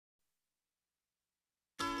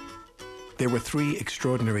There were three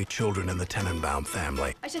extraordinary children in the Tenenbaum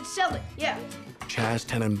family. I said sell it, yeah. Chaz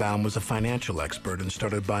Tenenbaum was a financial expert and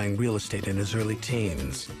started buying real estate in his early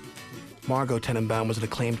teens. Margot Tenenbaum was an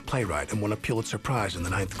acclaimed playwright and won a Pulitzer Prize in the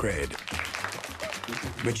 9th grade.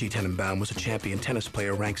 Richie Tenenbaum was a champion tennis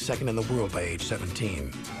player ranked second in the world by age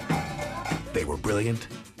 17. They were brilliant.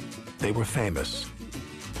 They were famous.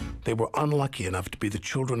 They were unlucky enough to be the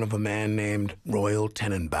children of a man named Royal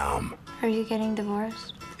Tenenbaum. Are you getting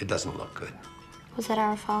divorced? It doesn't look good. Was it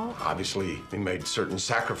our fault? Obviously, we made certain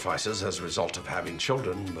sacrifices as a result of having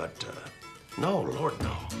children, but no, Lord,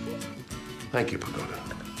 no. Thank you, Pagoda.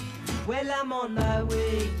 Well, I'm on my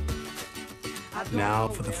way. Now,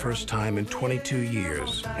 for the first time in 22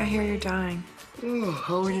 years, I hear you're dying. Oh,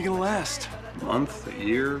 how long are you gonna last? A month, a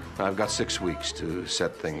year? I've got 6 weeks to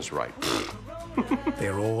set things right. they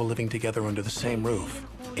are all living together under the same roof,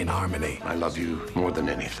 in harmony. I love you more than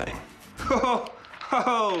anything.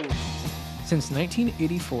 Since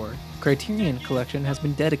 1984, Criterion Collection has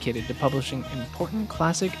been dedicated to publishing important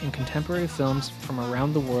classic and contemporary films from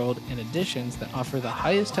around the world in editions that offer the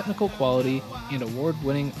highest technical quality and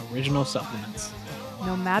award-winning original supplements.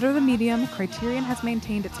 No matter the medium, Criterion has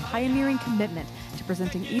maintained its pioneering commitment to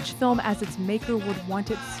presenting each film as its maker would want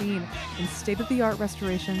it seen, in state-of-the-art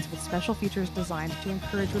restorations with special features designed to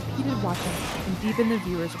encourage repeated watching and deepen the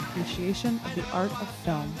viewer's appreciation of the art of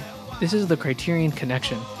film. This is the Criterion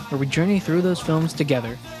Connection, where we journey through those films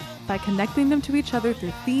together by connecting them to each other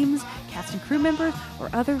through themes, cast and crew members, or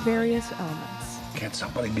other various elements. Can't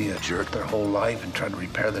somebody be a jerk their whole life and try to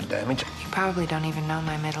repair the damage? You probably don't even know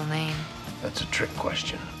my middle name. That's a trick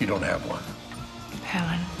question. You don't have one.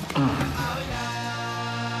 Helen.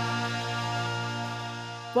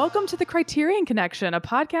 Welcome to the Criterion Connection, a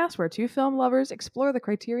podcast where two film lovers explore the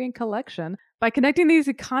Criterion Collection by connecting these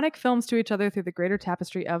iconic films to each other through the greater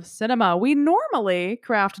tapestry of cinema. We normally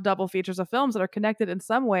craft double features of films that are connected in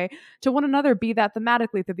some way to one another, be that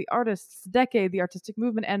thematically through the artist's decade, the artistic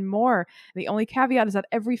movement, and more. The only caveat is that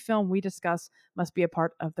every film we discuss must be a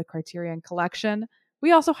part of the Criterion Collection.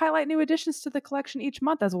 We also highlight new additions to the collection each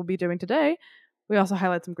month, as we'll be doing today. We also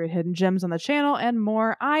highlight some great hidden gems on the channel and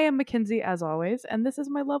more. I am Mackenzie, as always, and this is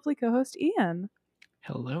my lovely co-host, Ian.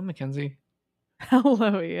 Hello, Mackenzie.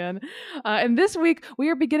 Hello, Ian. And this week, we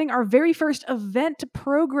are beginning our very first event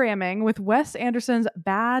programming with Wes Anderson's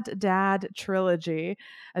Bad Dad trilogy,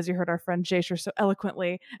 as you heard our friend Jasher so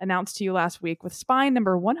eloquently announce to you last week, with spine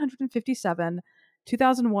number 157,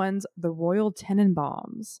 2001's The Royal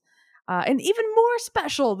Tenenbaums. And even more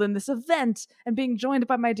special than this event and being joined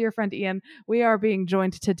by my dear friend Ian, we are being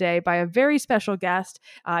joined today by a very special guest.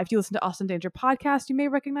 If you listen to Austin Danger podcast, you may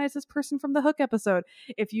recognize this person from the Hook episode.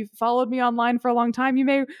 If you've followed me online for a long time, you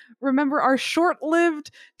may remember our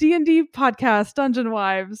short-lived D&D podcast, Dungeon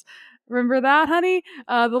Wives. Remember that, honey?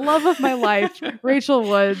 The love of my life, Rachel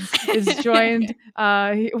Woods, is joined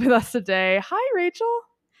with us today. Hi, Rachel.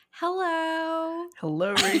 Hello.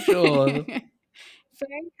 Hello, Rachel.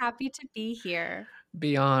 Very happy to be here.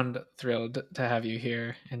 Beyond thrilled to have you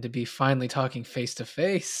here and to be finally talking face to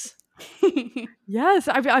face. Yes,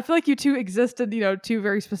 I feel like you two exist in two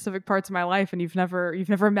very specific parts of my life, and you've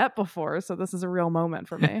never met before, so this is a real moment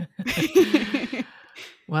for me.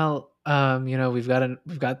 Well, we've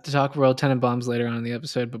got to talk Royal Tenenbaums later on in the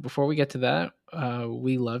episode, but before we get to that,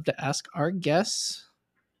 we love to ask our guests,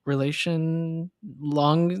 relation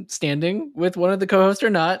long standing with one of the co-hosts or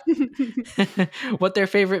not, what their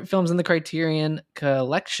favorite films in the Criterion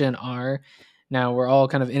Collection are. Now, we're all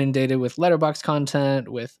kind of inundated with Letterboxd content,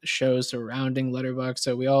 with shows surrounding Letterboxd,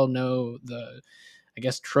 so we all know the, I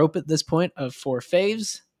guess, trope at this point of 4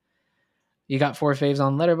 faves. You got 4 faves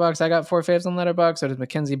on Letterboxd, I got 4 faves on Letterboxd, so does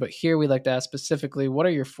Mackenzie, but here we like to ask specifically, what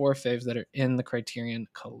are your 4 faves that are in the Criterion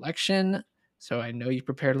Collection? So I know you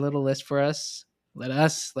prepared a little list for us. Let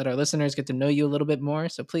our listeners get to know you a little bit more.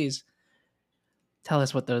 So please tell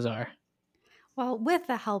us what those are. Well, with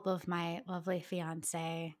the help of my lovely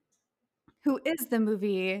fiance, who is the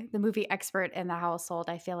movie expert in the household,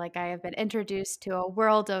 I feel like I have been introduced to a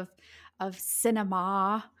world of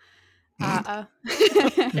cinema. But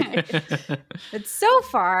so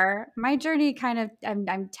far, my journey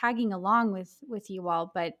I'm tagging along with you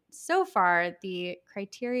all, but so far the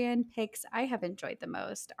Criterion picks I have enjoyed the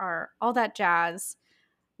most are All That Jazz,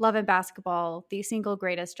 Love and Basketball, the single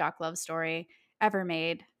greatest Jock love story ever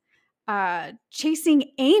made,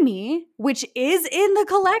 Chasing Amy, which is in the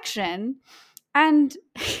collection, and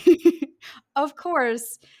of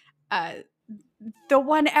course, the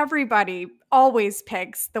one everybody always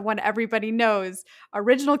picks, the one everybody knows,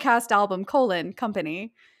 original cast album,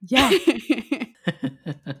 Company. Yeah.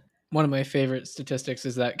 One of my favorite statistics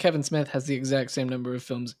is that Kevin Smith has the exact same number of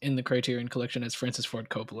films in the Criterion Collection as Francis Ford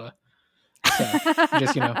Coppola. So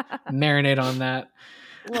just, marinate on that.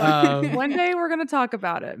 Look, one day we're gonna talk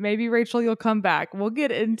about it. Maybe Rachel, you'll come back. We'll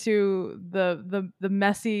get into the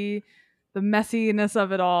messiness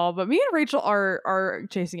of it all. But me and Rachel are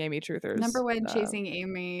Chasing Amy truthers. Number one, Chasing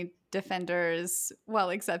Amy defenders, while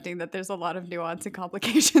accepting that there's a lot of nuance and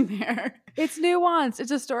complication there. It's nuance.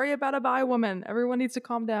 It's a story about a bi woman. Everyone needs to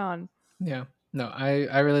calm down. Yeah. No,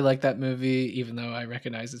 I really like that movie, even though I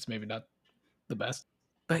recognize it's maybe not the best.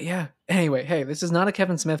 But yeah. Anyway, hey, this is not a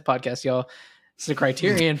Kevin Smith podcast, y'all. It's a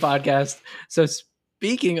Criterion podcast. So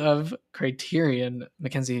speaking of Criterion,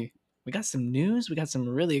 Mackenzie, we got some news. We got some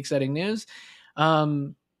really exciting news.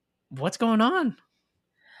 What's going on?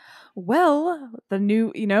 Well, the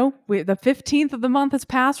 15th of the month has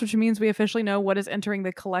passed, which means we officially know what is entering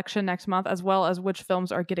the collection next month, as well as which films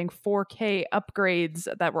are getting 4K upgrades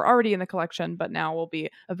that were already in the collection, but now will be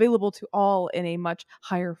available to all in a much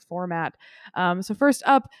higher format. So first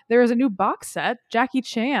up, there is a new box set, Jackie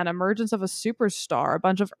Chan, Emergence of a Superstar, a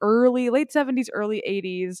bunch of late 70s, early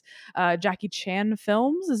 80s Jackie Chan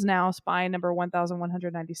films is now Spy number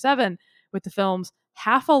 1197, with the films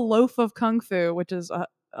Half a Loaf of Kung Fu, which is a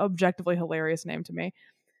objectively hilarious name to me,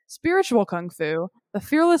 Spiritual Kung Fu, The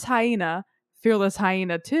Fearless Hyena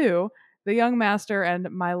 2, The Young Master, and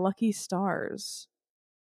My Lucky Stars.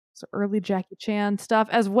 So early Jackie Chan stuff,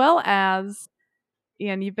 as well as,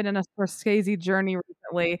 Ian, you've been in a Scorsese journey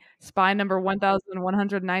recently. Spy number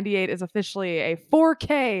 1198 is officially a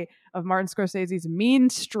 4K of Martin Scorsese's Mean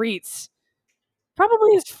Streets.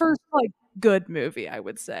 Probably his first good movie, I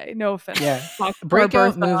would say. No offense. Yeah.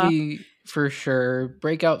 Breakout movie for sure.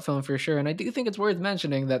 Breakout film for sure. And I do think it's worth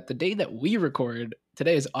mentioning that the day that we record,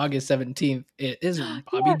 today is August 17th. It is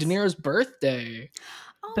Bobby De Niro's birthday.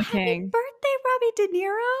 Oh, The happy king. birthday, Robbie De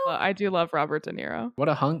Niro. I do love Robert De Niro. What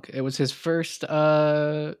a hunk. It was his first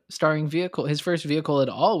starring vehicle, his first vehicle at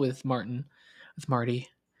all with Marty.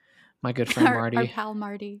 My good friend Marty. Our pal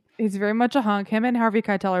Marty. He's very much a hunk. Him and Harvey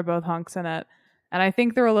Keitel are both hunks in it. And I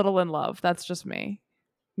think they're a little in love. That's just me.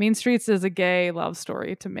 Mean Streets is a gay love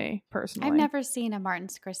story to me, personally. I've never seen a Martin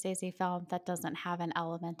Scorsese film that doesn't have an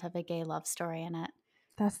element of a gay love story in it.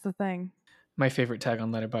 That's the thing. My favorite tag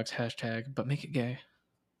on Letterboxd, hashtag, but make it gay.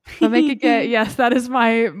 But make it gay. Yes, that is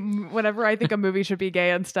my, whenever I think a movie should be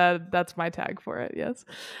gay instead, that's my tag for it. Yes.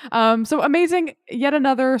 So amazing. Yet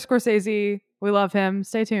another Scorsese. We love him.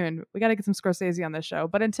 Stay tuned. We got to get some Scorsese on this show.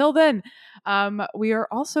 But until then, we are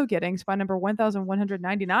also getting Spy number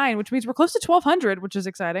 1199, which means we're close to 1200, which is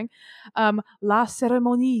exciting. La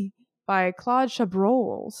Cérémonie by Claude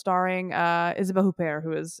Chabrol, starring Isabelle Huppert,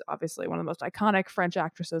 who is obviously one of the most iconic French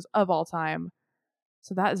actresses of all time.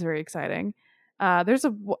 So that is very exciting. There's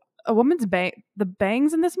a woman's the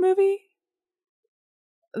bangs in this movie.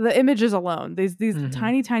 The images alone, these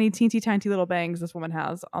tiny, teensy tiny little bangs this woman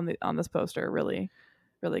has on this poster really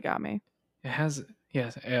got me. It has,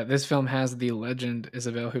 yes, this film has the legend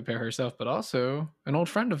Isabelle Huppert herself, but also an old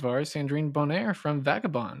friend of ours, Sandrine Bonnaire from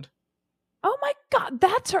Vagabond. Oh my God,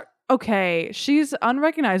 that's her. Okay, she's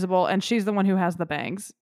unrecognizable, and she's the one who has the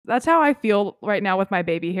bangs. That's how I feel right now with my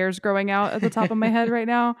baby hairs growing out at the top of my head right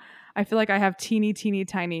now. I feel like I have teeny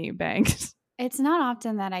tiny bangs. It's not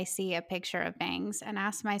often that I see a picture of bangs and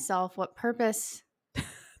ask myself, what purpose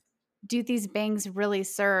do these bangs really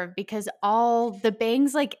serve? Because all the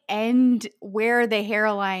bangs end where the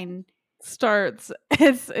hairline starts.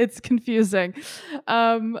 It's confusing. Sorry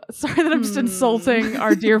that I'm just insulting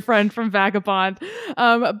our dear friend from Vagabond.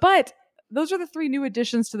 But those are the 3 new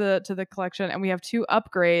additions to the collection, and we have 2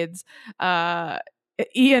 upgrades.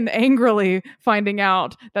 Ian angrily finding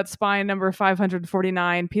out that Spy number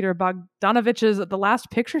 549, Peter Bogdanovich's The Last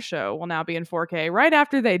Picture Show, will now be in 4K right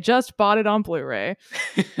after they just bought it on Blu-ray.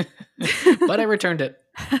 But I returned it.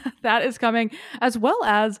 That is coming, as well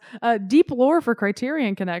as deep lore for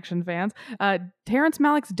Criterion Connection fans. Terrence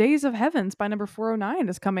Malick's Days of Heaven, Spy number 409,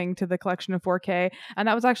 is coming to the collection in 4K, and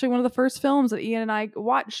that was actually one of the first films that Ian and I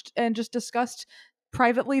watched and just discussed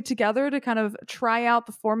privately together to kind of try out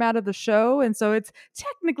the format of the show. And so it's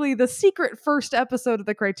technically the secret first episode of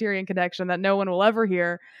the Criterion Connection that no one will ever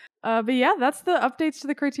hear. But yeah, that's the updates to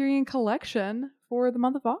the Criterion Collection for the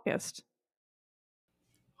month of August.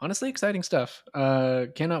 Honestly, exciting stuff.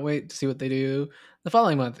 Cannot wait to see what they do the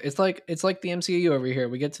following month. It's like the MCU over here.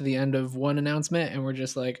 We get to the end of one announcement and we're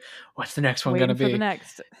just like, what's the next one going to be? For the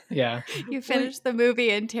next. Yeah. You finish the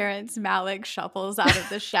movie and Terrence Malick shuffles out of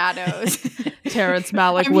the shadows. Terrence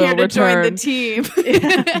Malick I'm will here to return. join the team.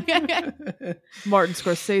 Martin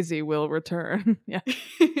Scorsese will return. Yeah.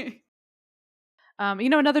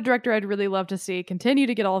 Another director I'd really love to see continue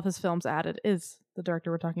to get all of his films added is the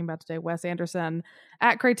director we're talking about today, Wes Anderson.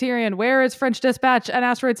 At Criterion, where is French Dispatch and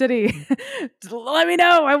Asteroid City? Let me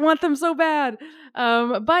know. I want them so bad.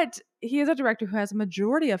 But he is a director who has a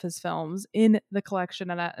majority of his films in the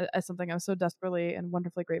collection, and as something I'm so desperately and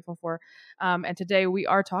wonderfully grateful for. And today we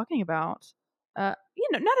are talking about, not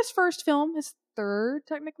his first film, his third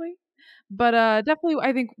technically, but definitely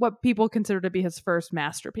I think what people consider to be his first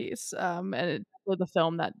masterpiece, and it was a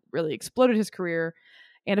film that really exploded his career,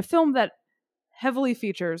 and a film that heavily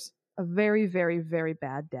features a very, very, very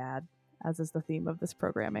bad dad, as is the theme of this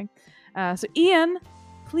programming. So Ian,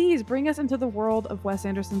 please bring us into the world of Wes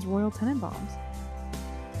Anderson's Royal Tenenbaums.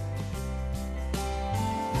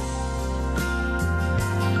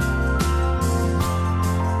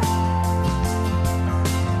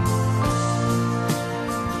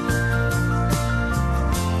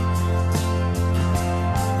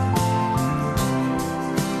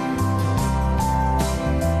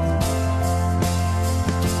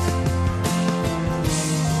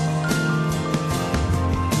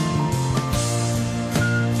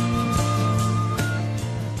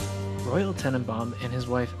 Royal Tenenbaum and his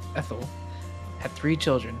wife Ethel had 3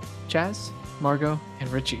 children, Chaz, Margot, and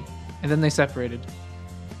Richie, and then they separated.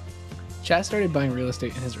 Chaz started buying real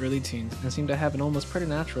estate in his early teens and seemed to have an almost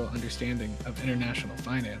preternatural understanding of international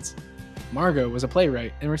finance. Margot was a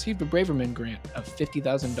playwright and received a Braverman grant of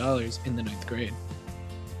 $50,000 in the 9th grade.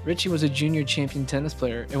 Richie was a junior champion tennis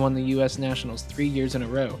player and won the U.S. Nationals 3 years in a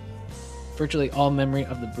row. Virtually all memory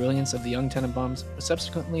of the brilliance of the young Tenenbaums was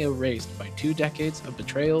subsequently erased by 2 decades of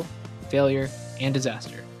betrayal, failure, and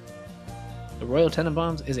disaster. The Royal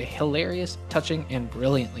Tenenbaums is a hilarious, touching, and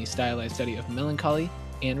brilliantly stylized study of melancholy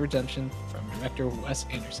and redemption from director Wes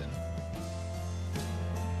Anderson.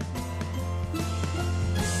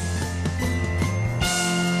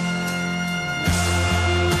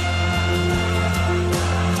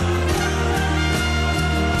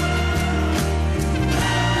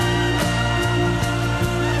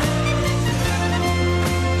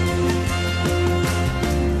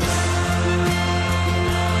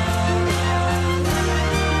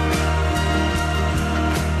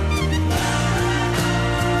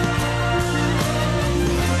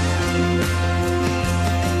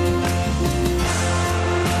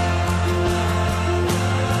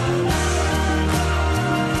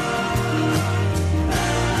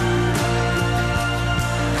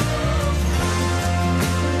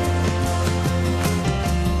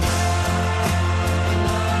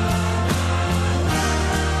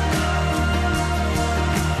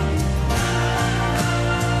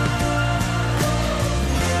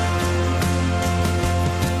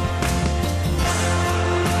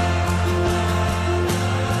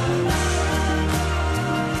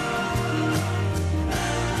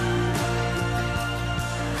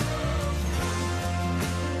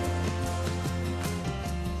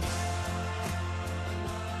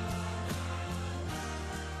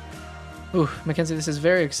 Ooh, Mackenzie, this is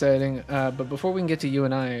very exciting. But before we can get to you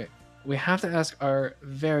and I, we have to ask our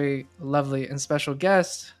very lovely and special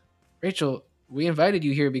guest, Rachel. We invited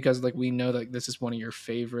you here because, we know that this is one of your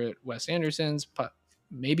favorite Wes Andersons,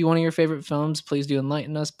 maybe one of your favorite films. Please do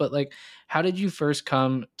enlighten us. But how did you first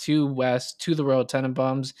come to Wes, to the Royal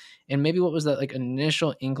Tenenbaums, and maybe what was that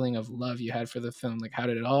initial inkling of love you had for the film? How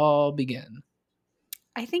did it all begin?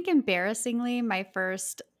 I think embarrassingly, my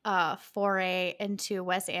first foray into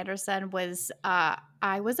Wes Anderson was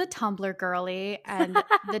I was a Tumblr girly, and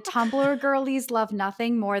the Tumblr girlies love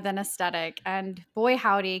nothing more than aesthetic. And boy,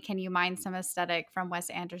 howdy, can you mine some aesthetic from Wes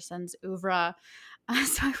Anderson's oeuvre?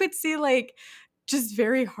 So I would see just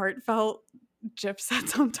very heartfelt GIF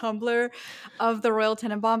sets on Tumblr of the Royal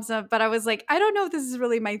Tenenbaums, but I was like, I don't know if this is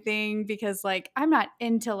really my thing because I'm not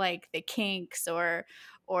into the Kinks or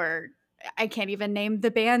I can't even name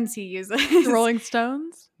the bands he uses. The Rolling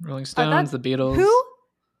Stones? Rolling Stones, the Beatles. Who?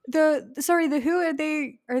 The Who are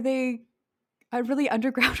they? Are they a really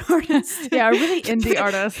underground artist? Yeah, a really indie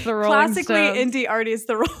artist. The Rolling Classically Stones. indie artist,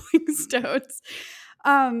 the Rolling Stones.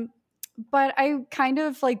 But I kind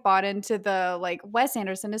of bought into the Wes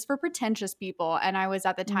Anderson is for pretentious people, and I was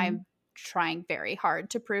at the time trying very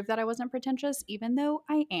hard to prove that I wasn't pretentious, even though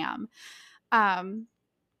I am.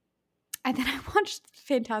 And then I watched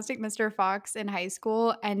Fantastic Mr. Fox in high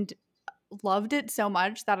school and loved it so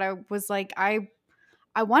much that I was like, I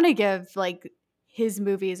want to give his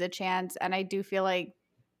movies a chance. And I do feel like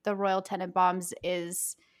The Royal Tenenbaums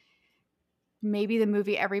is maybe the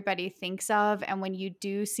movie everybody thinks of. And when you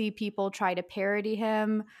do see people try to parody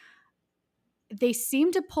him, they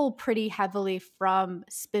seem to pull pretty heavily from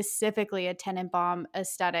specifically a Tenenbaum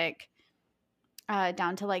aesthetic.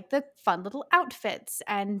 down to like the fun little outfits.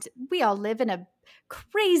 And we all live in a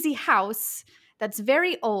crazy house that's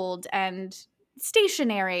very old and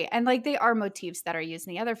stationary. And like they are motifs that are used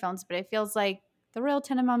in the other films, but it feels like the Royal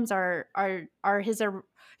Tenenbaums are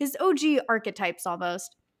his OG archetypes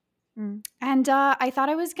almost. Mm. And I thought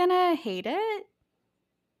I was gonna hate it,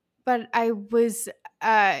 but I was,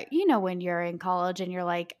 when you're in college and you're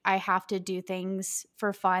like, I have to do things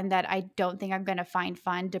for fun that I don't think I'm going to find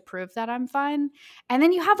fun to prove that I'm fun. And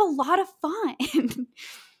then you have a lot of fun.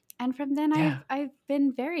 And from then Yeah. I've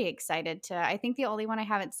been very excited to. I think the only one I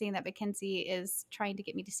haven't seen that Mackenzie is trying to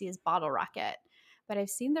get me to see is Bottle Rocket, but I've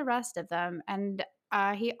seen the rest of them, and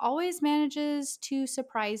he always manages to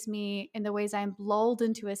surprise me in the ways I'm lulled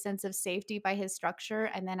into a sense of safety by his structure,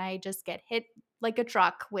 and then I just get hit like a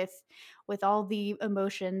truck with all the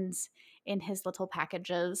emotions in his little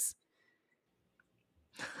packages.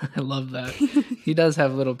 I love that. He does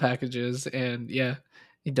have little packages, and yeah,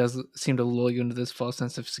 he does seem to lull you into this false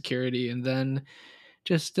sense of security, and then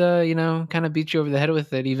just kind of beat you over the head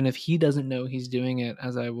with it, even if he doesn't know he's doing it,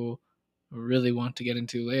 as I will really want to get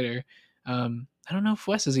into later. I don't know if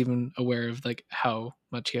Wes is even aware of like how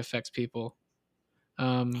much he affects people.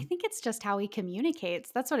 I think it's just how he communicates.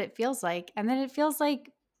 That's what it feels like. And then it feels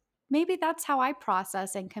like maybe that's how I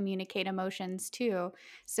process and communicate emotions too.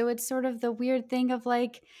 So it's sort of the weird thing of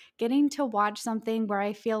like getting to watch something where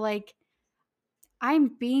I feel like I'm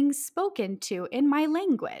being spoken to in my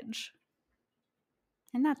language.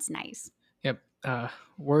 And that's nice. Yep,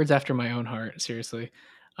 words after my own heart. Seriously,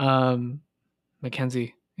 um,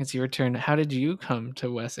 Mackenzie, it's your turn. How did you come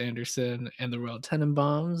to Wes Anderson and the Royal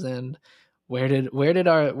Tenenbaums, and where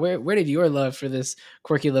did your love for this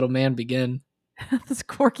quirky little man begin? This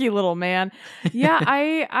quirky little man. Yeah,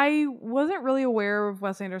 I wasn't really aware of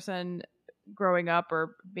Wes Anderson growing up,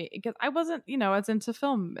 or because I wasn't, as into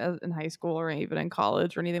film in high school or even in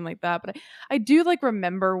college or anything like that. But I do like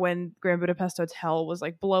remember when Grand Budapest Hotel was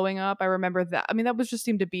like blowing up. I remember that. I mean, that was just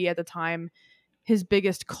seemed to be at the time his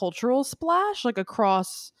biggest cultural splash, like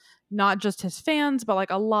across not just his fans, but like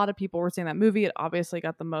a lot of people were seeing that movie. It obviously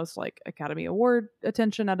got the most like Academy Award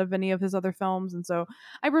attention out of any of his other films. And so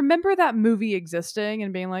I remember that movie existing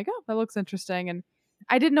and being like, oh, that looks interesting. And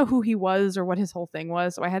I didn't know who he was or what his whole thing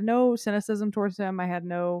was. So I had no cynicism towards him. I had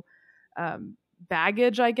no um,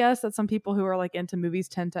 baggage, I guess, that some people who are like into movies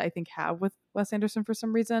tend to, I think, have with Wes Anderson for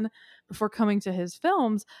some reason before coming to his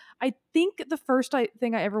films. I think the first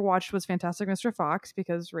thing I ever watched was Fantastic Mr. Fox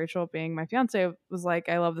because Rachel, being my fiance, was like,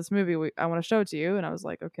 I love this movie. I want to show it to you. And I was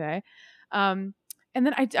like, okay. And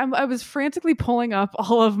then I was frantically pulling up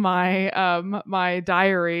all of my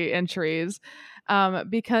diary entries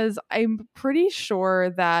because I'm pretty sure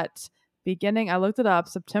that I looked it up,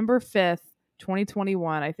 September 5th,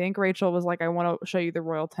 2021. I think Rachel was like, I want to show you the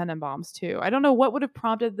Royal Tenenbaums too. I don't know what would have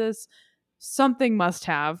prompted this. Something must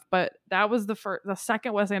have, but that was the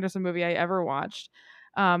second Wes Anderson movie I ever watched.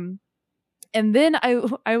 And then I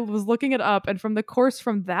was looking it up, and from the course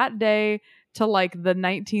from that day to like the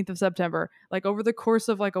 19th of September, like over the course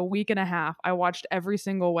of like a week and a half, I watched every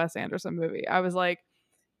single Wes Anderson movie. I was like,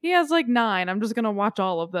 he has like 9. I'm just gonna watch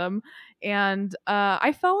all of them, and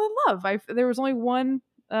I fell in love. There was only one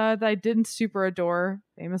that I didn't super adore,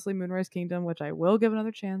 famously Moonrise Kingdom, which I will give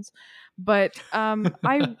another chance. But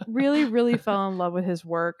I really, really fell in love with his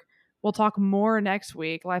work. We'll talk more next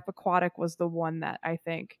week. Life Aquatic was the one that I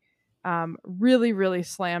think really, really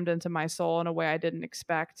slammed into my soul in a way I didn't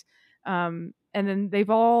expect. And then they've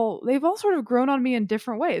all sort of grown on me in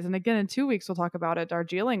different ways. And again, in 2 weeks we'll talk about it.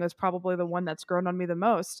 Darjeeling was probably the one that's grown on me the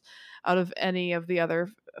most out of any of the other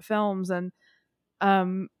films. And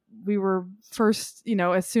um, we were first,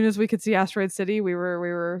 as soon as we could see Asteroid City, we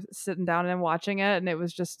were sitting down and watching it, and it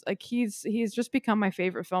was just like he's just become my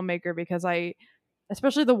favorite filmmaker because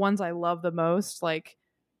especially the ones I love the most, like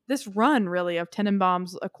this run really of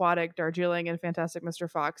Tenenbaums, Aquatic, Darjeeling, and Fantastic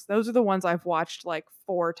Mr. Fox. Those are the ones I've watched like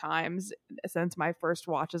 4 times since my first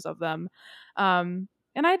watches of them. And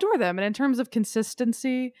I adore them. And in terms of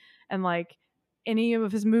consistency and like any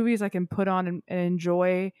of his movies I can put on and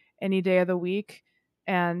enjoy any day of the week.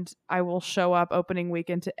 And I will show up opening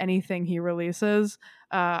weekend to anything he releases.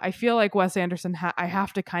 I feel like Wes Anderson, I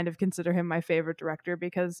have to kind of consider him my favorite director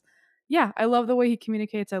because yeah, I love the way he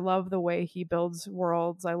communicates. I love the way he builds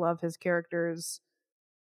worlds. I love his characters.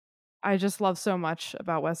 I just love so much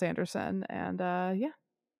about Wes Anderson. And yeah,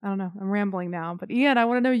 I don't know. I'm rambling now, but Ian, I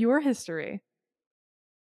want to know your history.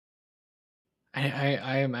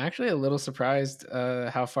 I am actually a little surprised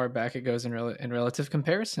how far back it goes in relative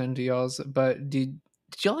comparison to y'all's. But did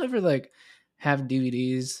y'all ever like have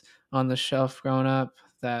DVDs on the shelf growing up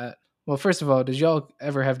that Well, first of all, did y'all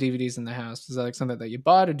ever have DVDs in the house? Is that like something that you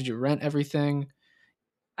bought, or did you rent everything?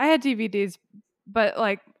 I had DVDs, but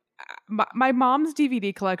like my mom's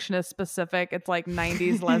DVD collection is specific. It's like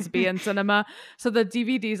 90s lesbian cinema. So the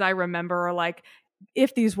DVDs I remember are like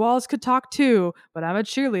If These Walls Could Talk Too, But I'm a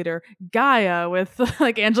Cheerleader, Gaia with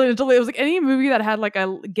like Angelina Jolie. It was like any movie that had like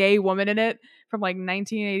a gay woman in it from like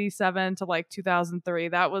 1987 to like 2003.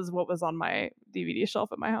 That was what was on my DVD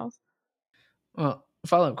shelf at my house. Well,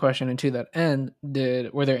 follow up question, and to that end,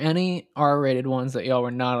 were there any R-rated ones that y'all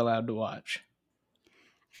were not allowed to watch?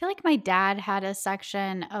 I feel like my dad had a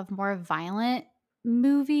section of more violent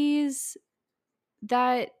movies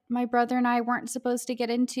that my brother and I weren't supposed to get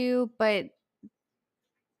into, but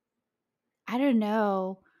I don't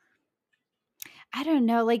know. I don't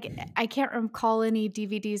know. Like, I can't recall any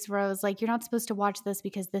DVDs where I was like, you're not supposed to watch this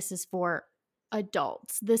because this is for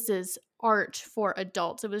adults. This is art for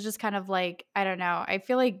adults. It was just kind of like, I don't know. I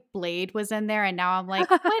feel like Blade was in there, and now I'm like,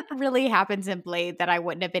 what really happens in Blade that I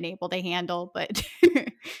wouldn't have been able to handle? But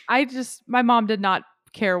My mom did not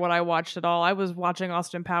care what I watched at all. I was watching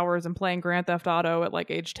Austin Powers and playing Grand Theft Auto at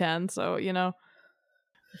like age 10. So,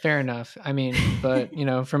 Fair enough. I mean, but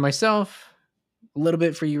for myself, a little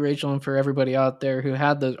bit for you, Rachel, and for everybody out there who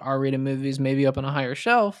had those R-rated movies maybe up on a higher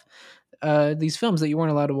shelf. These films that you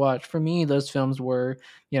weren't allowed to watch. For me, those films were,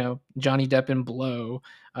 Johnny Depp in Blow,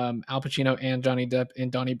 Al Pacino and Johnny Depp in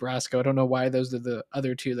Donnie Brasco. I don't know why those are the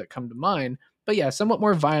other two that come to mind, but yeah, somewhat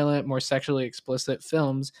more violent, more sexually explicit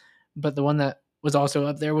films. But the one that was also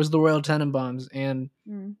up there was the Royal Tenenbaums, and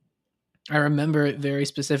mm. I remember it very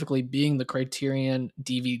specifically being the Criterion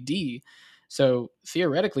DVD. So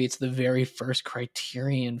theoretically, it's the very first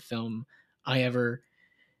Criterion film I ever,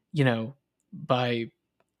 by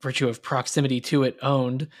virtue of proximity to it,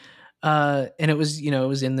 owned. And it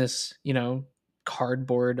was in this,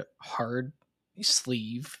 cardboard hard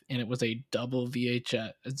sleeve, and it was a double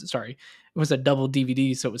VHS. Sorry, it was a double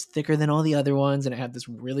DVD, so it was thicker than all the other ones, and it had this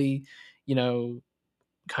really,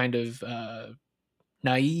 kind of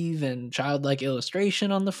naive and childlike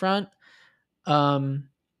illustration on the front. Um,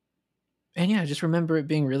 and yeah, I just remember it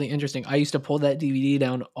being really interesting. I used to pull that DVD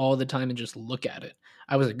down all the time and just look at it.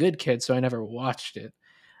 I was a good kid, so I never watched it.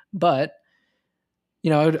 But,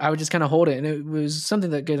 I would just kind of hold it. And it was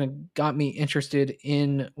something that kind of got me interested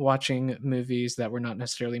in watching movies that were not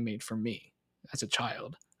necessarily made for me as a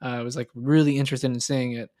child. I was like really interested in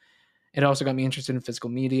seeing it. It also got me interested in physical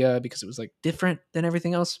media because it was like different than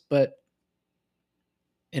everything else. But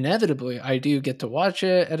inevitably I do get to watch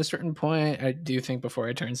it at a certain point. I do think before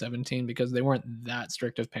I turn 17, because they weren't that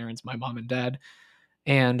strict of parents, my mom and dad.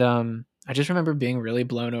 And I just remember being really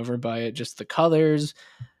blown over by it, just the colors.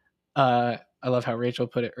 I love how Rachel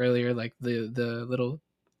put it earlier, like the little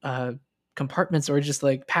uh compartments or just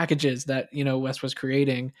like packages that Wes was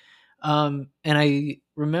creating. And I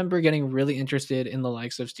remember getting really interested in the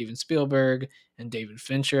likes of Steven Spielberg and David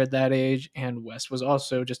Fincher at that age, and Wes was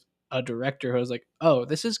also just a director who was like, oh,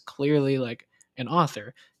 this is clearly like an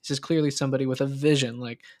author. This is clearly somebody with a vision.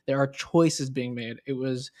 Like, there are choices being made. It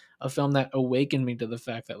was a film that awakened me to the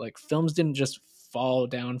fact that like films didn't just fall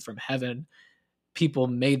down from heaven. People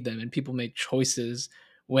made them, and people made choices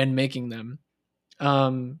when making them.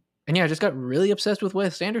 And yeah, I just got really obsessed with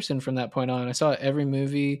Wes Anderson from that point on. I saw every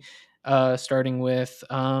movie, starting with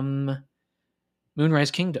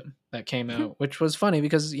Moonrise Kingdom that came out, which was funny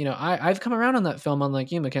because I've come around on that film,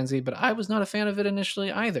 unlike you, Mackenzie, but I was not a fan of it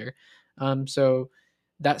initially either. So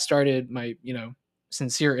that started my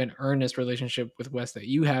sincere and earnest relationship with Wes that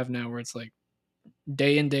you have now, where it's like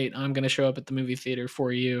day and date, I'm going to show up at the movie theater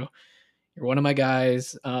for you. You're one of my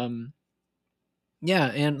guys. Yeah,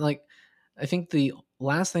 and like I think the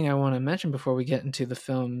last thing I want to mention before we get into the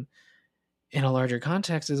film in a larger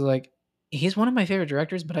context is like he's one of my favorite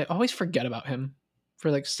directors, but I always forget about him for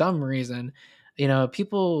like some reason.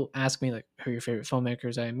 People ask me like who are your favorite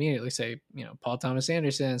filmmakers. I immediately say, Paul Thomas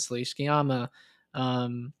Anderson, Salish Kiyama,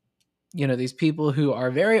 these people who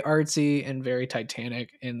are very artsy and very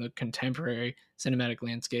titanic in the contemporary cinematic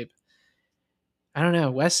landscape. I don't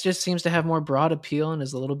know. Wes just seems to have more broad appeal and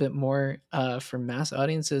is a little bit more for mass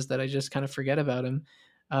audiences that I just kind of forget about him.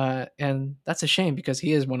 And that's a shame because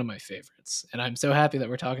he is one of my favorites. And I'm so happy that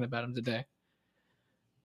we're talking about him today.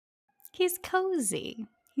 he's cozy.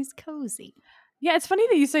 He's cozy. Yeah, it's funny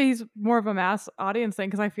that you say he's more of a mass audience thing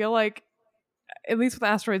because I feel like, at least with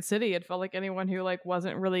Asteroid City, it felt like anyone who like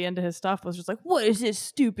wasn't really into his stuff was just like, "What is this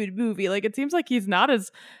stupid movie?" Like, it seems like he's not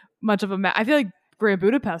as much of a. I feel like Grand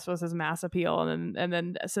Budapest was his mass appeal, and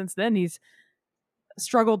then since then he's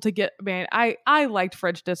struggled to get. Man, I liked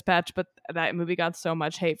French Dispatch, but that movie got so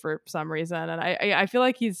much hate for some reason, and I feel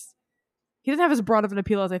like he's he doesn't have as broad of an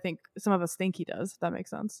appeal as I think some of us think he does, if that makes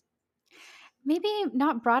sense. Maybe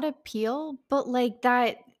not broad appeal, but like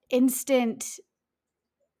that instant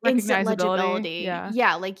Recognizability. legibility. Yeah.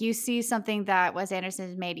 Yeah, like you see something that Wes Anderson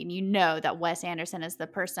has made and you know that Wes Anderson is the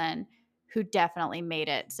person who definitely made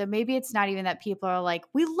it. So maybe it's not even that people are like,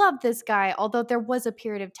 we love this guy, although there was a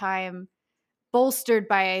period of time bolstered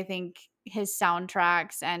by, I think, his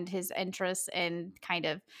soundtracks and his interests in kind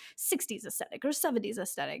of 60s aesthetic or 70s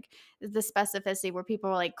aesthetic, the specificity where people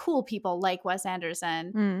were like, cool people like Wes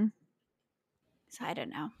Anderson. Mm. So I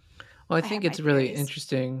don't know. Well, I I have think my it's really theories.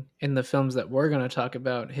 interesting in the films that we're going to talk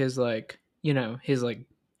about his like, his like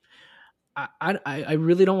I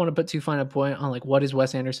really don't want to put too fine a point on like what is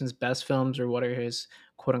Wes Anderson's best films or what are his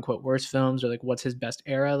quote unquote worst films or like what's his best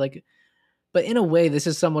era. Like, but in a way, this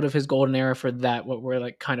is somewhat of his golden era for that, what we're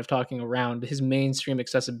like kind of talking around his mainstream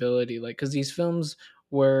accessibility. Like, because these films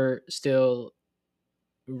were still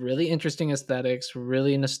really interesting aesthetics,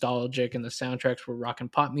 really nostalgic, and the soundtracks were rock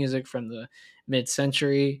and pop music from the mid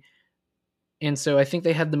century. And so I think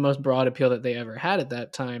they had the most broad appeal that they ever had at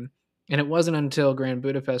that time. And it wasn't until Grand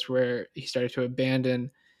Budapest where he started to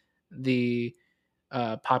abandon the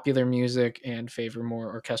popular music and favor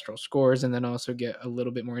more orchestral scores, and then also get a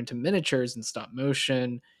little bit more into miniatures and stop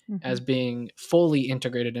motion Mm-hmm. as being fully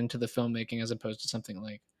integrated into the filmmaking, as opposed to something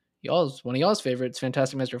like one of y'all's favorites,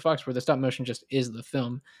 Fantastic Mr. Fox, where the stop motion just is the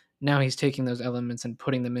film. Now he's taking those elements and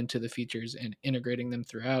putting them into the features and integrating them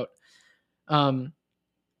throughout.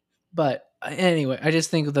 But anyway, I just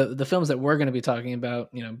think the films that we're going to be talking about,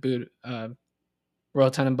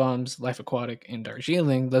 Royal Tenenbaums, Life Aquatic, and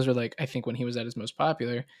Darjeeling, those are like I think when he was at his most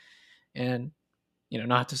popular. And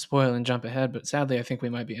not to spoil and jump ahead, but sadly, I think we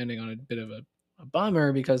might be ending on a bit of a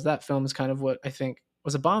bummer because that film is kind of what I think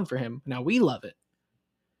was a bomb for him. Now we love it,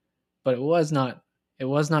 but it was not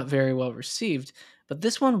very well received. But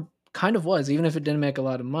this one kind of was, even if it didn't make a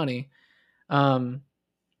lot of money. I'm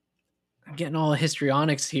getting all the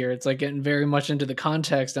histrionics here. It's like getting very much into the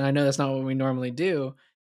context, and I know that's not what we normally do.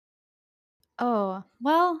 Oh,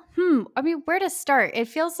 well, I mean, where to start? It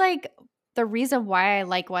feels like the reason why I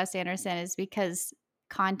like Wes Anderson is because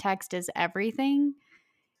context is everything,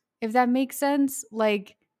 if that makes sense.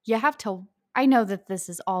 Like, you have to, I know that this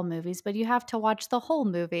is all movies, but you have to watch the whole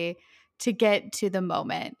movie to get to the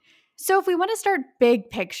moment. So, if we want to start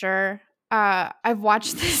big picture, I've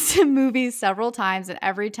watched this movie several times, and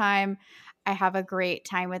every time I have a great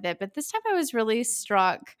time with it. But this time I was really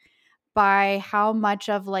struck by how much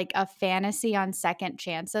of like a fantasy on second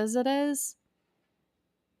chances it is.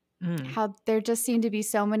 Mm. How there just seem to be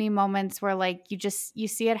so many moments where like you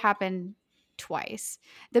see it happen twice.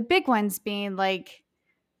 The big ones being like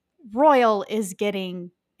Royal is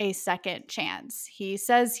getting a second chance. He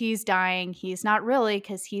says he's dying. He's not really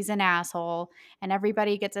because he's an asshole. And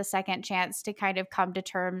everybody gets a second chance to kind of come to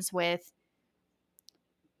terms with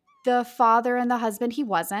the father and the husband he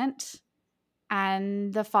wasn't,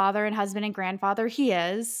 and the father and husband and grandfather he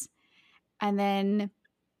is. And then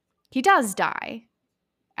he does die.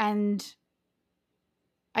 And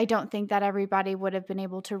I don't think that everybody would have been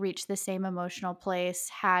able to reach the same emotional place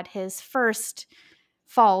had his first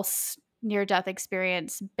false near death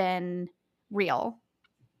experience been real.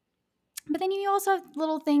 But then you also have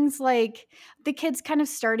little things like the kids kind of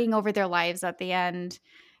starting over their lives at the end.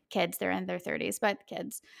 Kids, they're in their 30s, but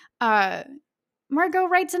kids. Margot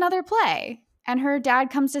writes another play and her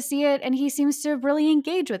dad comes to see it and he seems to really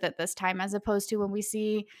engage with it this time, as opposed to when we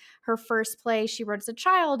see her first play she wrote as a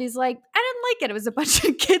child. He's like, I didn't like it. It was a bunch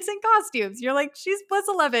of kids in costumes. You're like, she's plus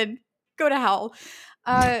 11. Go to hell.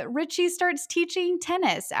 Richie starts teaching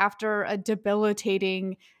tennis after a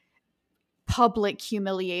debilitating public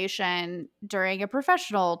humiliation during a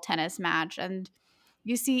professional tennis match. And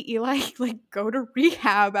you see Eli like go to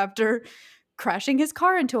rehab after crashing his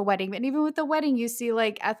car into a wedding. And even with the wedding, you see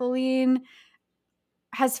like Etheline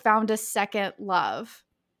has found a second love.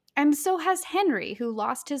 And so has Henry, who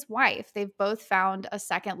lost his wife. They've both found a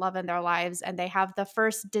second love in their lives, and they have the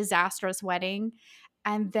first disastrous wedding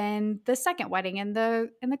and then the second wedding in the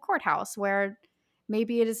courthouse, where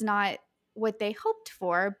maybe it is not what they hoped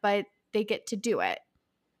for, but they get to do it.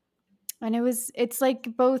 And it's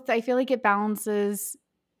like both, I feel like it balances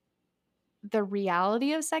the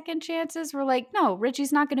reality of second chances. We're like, no,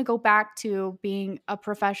 Richie's not going to go back to being a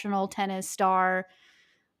professional tennis star,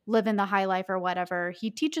 living the high life or whatever. He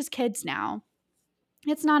teaches kids now.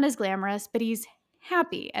 It's not as glamorous, but he's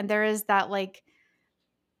happy. And there is that like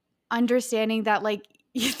understanding that like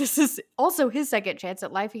this is also his second chance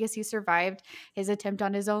at life because he survived his attempt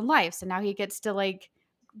on his own life. So now he gets to like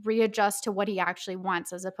readjust to what he actually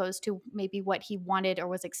wants, as opposed to maybe what he wanted or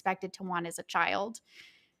was expected to want as a child.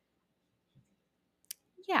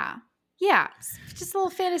 Yeah. Yeah. Just a little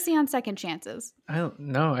fantasy on second chances. I don't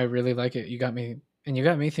know. I really like it. You got me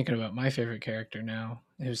thinking about my favorite character now.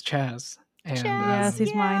 It was Chaz, and Chaz, Yes,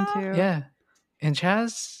 he's mine yeah. too. yeah, and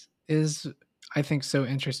Chaz is, I think, so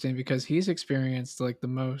interesting because he's experienced like the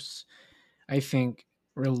most, I think,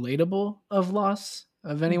 relatable of loss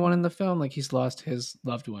of anyone in the film. Like he's lost his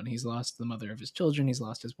loved one, he's lost the mother of his children, he's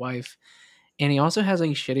lost his wife, and he also has a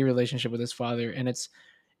shitty relationship with his father. And it's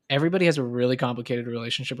everybody has a really complicated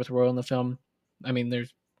relationship with Royal in the film. I mean,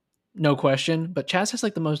 there's no question. But Chaz has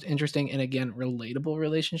like the most interesting and again relatable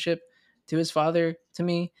relationship to his father to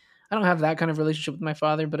me. I don't have that kind of relationship with my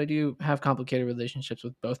father, but I do have complicated relationships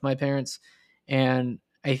with both my parents. And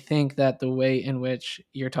I think that the way in which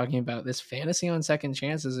you're talking about this fantasy on second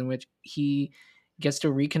chances, in which he gets to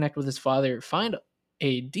reconnect with his father, find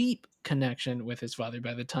a deep connection with his father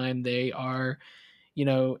by the time they are,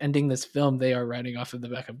 ending this film, they are riding off of the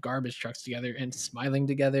back of garbage trucks together and smiling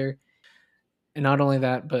together. And not only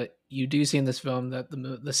that, but you do see in this film that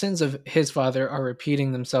the sins of his father are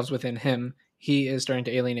repeating themselves within him. He is starting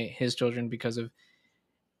to alienate his children because of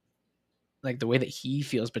like the way that he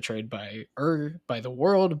feels betrayed by by the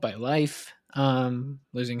world, by life,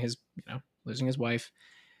 losing losing his wife.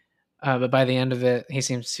 But by the end of it, he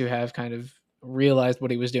seems to have kind of realized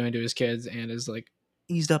what he was doing to his kids and is like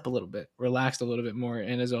eased up a little bit, relaxed a little bit more,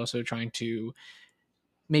 and is also trying to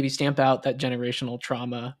maybe stamp out that generational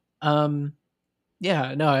trauma.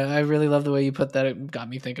 Yeah, no, I really love the way you put that. It got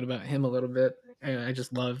me thinking about him a little bit, and I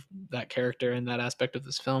just love that character and that aspect of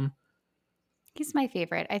this film. He's my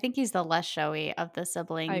favorite. I think he's the less showy of the I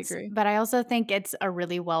siblings, agree. but I also think it's a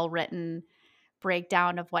really well written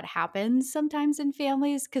breakdown of what happens sometimes in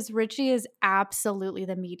families because Richie is absolutely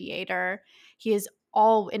the mediator. He is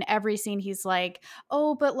all in every scene. He's like,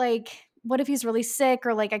 oh, but like, what if he's really sick?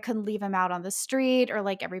 Or like, I couldn't leave him out on the street, or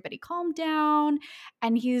like, everybody calm down.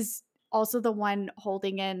 And he's also the one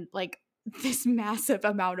holding in like this massive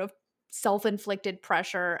amount of self-inflicted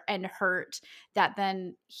pressure and hurt that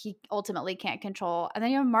then he ultimately can't control. And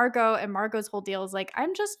then you have Margot, and Margot's whole deal is like,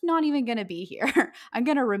 I'm just not even going to be here. I'm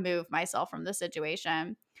going to remove myself from the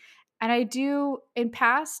situation. And I do, in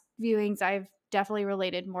past viewings, I've definitely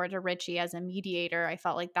related more to Richie as a mediator. I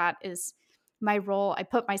felt like that is my role. I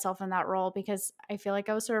put myself in that role because I feel like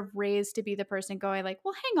I was sort of raised to be the person going like,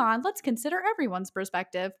 well, hang on, let's consider everyone's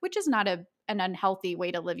perspective, which is not an unhealthy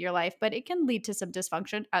way to live your life, but it can lead to some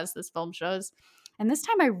dysfunction as this film shows. And this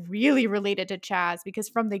time I really related to Chaz because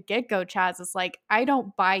from the get-go, Chaz is like, I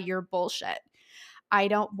don't buy your bullshit. I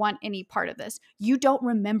don't want any part of this. You don't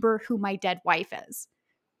remember who my dead wife is.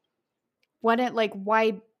 What it like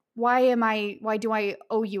why do I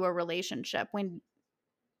owe you a relationship when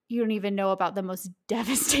you don't even know about the most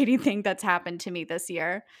devastating thing that's happened to me this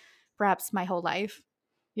year, perhaps my whole life.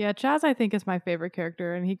 Yeah, Chaz I think is my favorite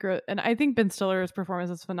character, and and I think Ben Stiller's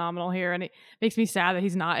performance is phenomenal here, and it makes me sad that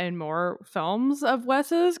he's not in more films of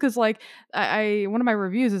Wes's because like I one of my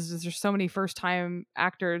reviews is there's so many first and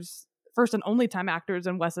only time actors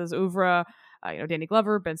in Wes's oeuvre. Danny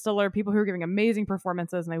Glover, Ben Stiller, people who are giving amazing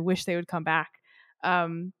performances, and I wish they would come back. But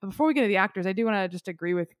before we get to the actors, I do want to just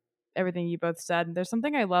agree with everything you both said. And there's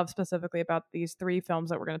something I love specifically about these three films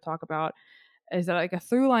that we're going to talk about is that like a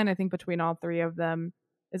through line I think between all three of them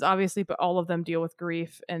is obviously, but all of them deal with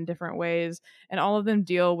grief in different ways, and all of them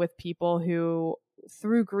deal with people who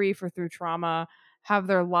through grief or through trauma have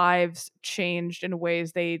their lives changed in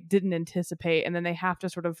ways they didn't anticipate, and then they have to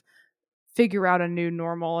sort of figure out a new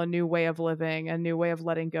normal, a new way of living, a new way of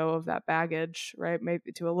letting go of that baggage, right?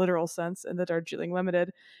 Maybe to a literal sense in the Darjeeling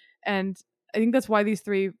Limited. And I think that's why these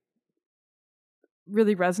three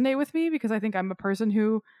really resonate with me because I think I'm a person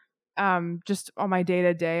who just on my day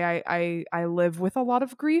to day I live with a lot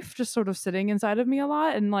of grief just sort of sitting inside of me a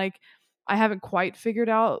lot, and like I haven't quite figured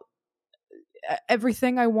out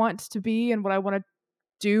everything I want to be and what I want to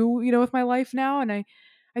do, with my life now. And I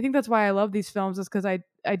think that's why I love these films is because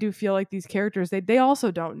I do feel like these characters they also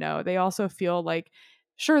don't know. They also feel like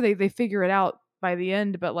sure they figure it out by the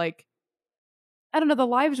end, but like I don't know, the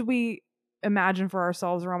lives we imagine for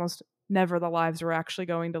ourselves are almost never the lives we're actually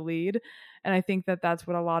going to lead. And I think that that's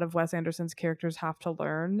what a lot of Wes Anderson's characters have to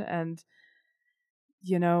learn. And,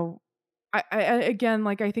 you know, I again,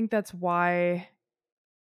 like, I think that's why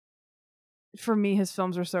for me his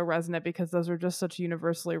films are so resonant because those are just such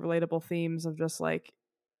universally relatable themes of just like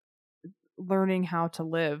learning how to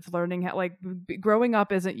live, learning how like growing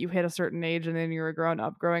up isn't you hit a certain age and then you're a grown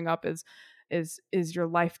up. Growing up is your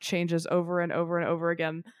life changes over and over and over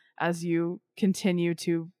again as you continue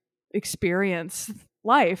to experience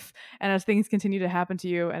life and as things continue to happen to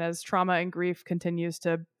you and as trauma and grief continues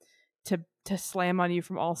to slam on you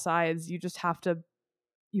from all sides. You just have to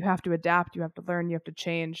you have to adapt, you have to learn, you have to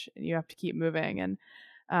change, and you have to keep moving. And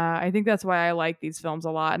I think that's why I like these films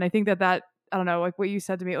a lot. And I think that I don't know, like what you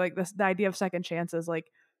said to me, like the idea of second chances,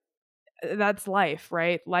 like that's life,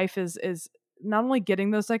 right? Life is not only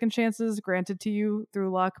getting those second chances granted to you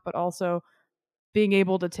through luck, but also being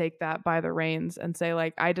able to take that by the reins and say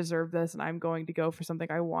like, I deserve this and I'm going to go for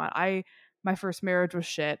something I want. My first marriage was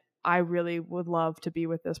shit. I really would love to be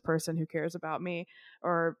with this person who cares about me.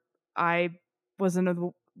 Or I was in a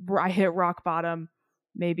where I hit rock bottom.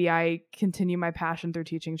 Maybe I continue my passion through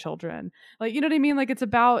teaching children. Like, you know what I mean? Like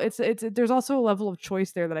it's there's also a level of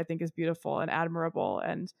choice there that I think is beautiful and admirable,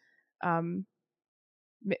 and um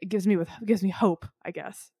it gives me hope, I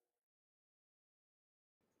guess.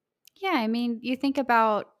 Yeah, I mean, you think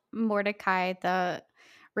about Mordecai, the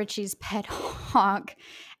Richie's pet hawk,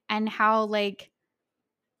 and how like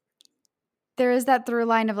there is that through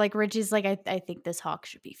line of like Richie's like, I think this hawk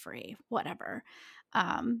should be free, whatever.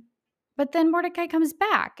 Um, but then Mordecai comes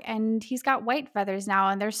back and he's got white feathers now,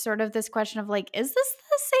 and there's sort of this question of like, is this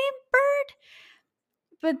the same bird?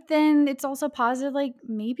 But then it's also positive, like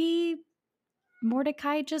maybe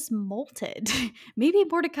Mordecai just molted. Maybe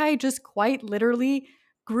Mordecai just quite literally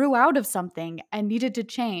grew out of something and needed to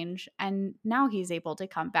change, and now he's able to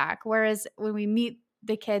come back. Whereas when we meet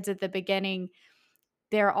the kids at the beginning,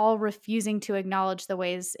 they're all refusing to acknowledge the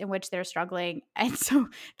ways in which they're struggling. And so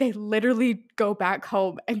they literally go back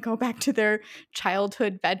home and go back to their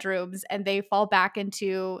childhood bedrooms, and they fall back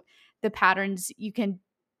into the patterns you can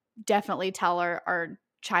definitely tell are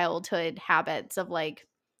childhood habits of like,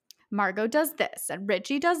 Margot does this and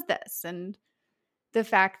Richie does this. And the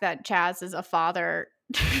fact that Chaz is a father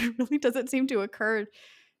really doesn't seem to occur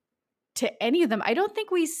to any of them. I don't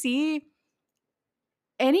think we see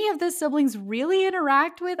any of the siblings really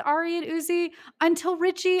interact with Ari and Uzi until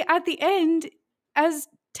Richie at the end as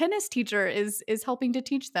tennis teacher is helping to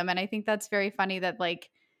teach them. And I think that's very funny that like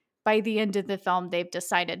by the end of the film they've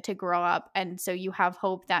decided to grow up, and so you have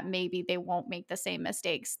hope that maybe they won't make the same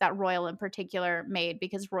mistakes that Royal in particular made,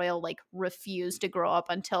 because Royal like refused to grow up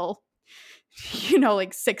until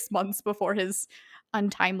like 6 months before his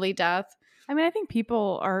untimely death. I mean, I think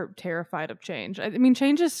people are terrified of change. I mean,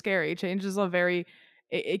 change is scary. Change is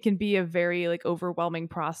it can be a very like overwhelming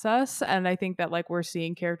process. And I think that like we're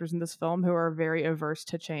seeing characters in this film who are very averse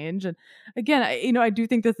to change. And again, I do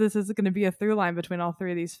think that this is going to be a through line between all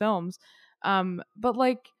three of these films. But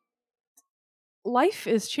like life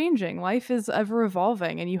is changing, life is ever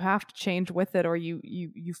evolving, and you have to change with it or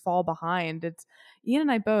you fall behind. It's Ian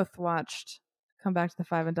and I both watched Come Back to the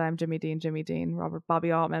Five and Dime, Jimmy Dean, Robert,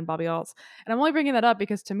 Bobby Altman, Bobby Alts. And I'm only bringing that up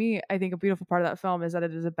because to me I think a beautiful part of that film is that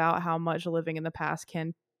it is about how much living in the past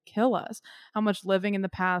can kill us, how much living in the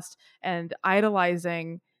past and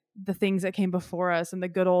idolizing the things that came before us and the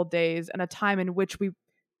good old days and a time in which we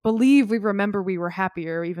believe we remember we were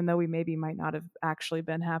happier even though we maybe might not have actually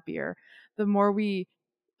been happier. The more we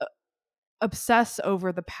uh, obsess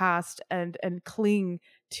over the past and cling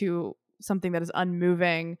to something that is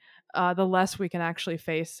unmoving, the less we can actually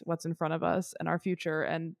face what's in front of us and our future.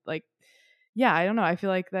 And like, yeah, I don't know. I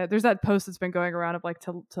feel like that there's that post that's been going around of like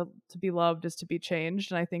to be loved is to be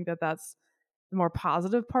changed, and I think that that's the more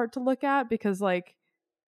positive part to look at, because like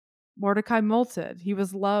Mordecai molted, he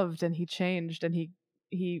was loved and he changed and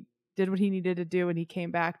he did what he needed to do and he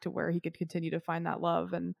came back to where he could continue to find that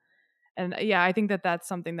love. And yeah, I think that that's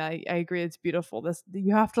something that I agree it's beautiful. This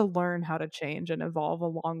you have to learn how to change and evolve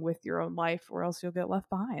along with your own life, or else you'll get left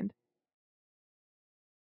behind.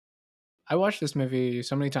 I watched this movie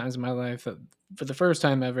so many times in my life that for the first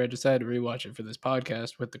time ever, I decided to rewatch it for this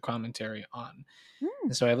podcast with the commentary on. Mm.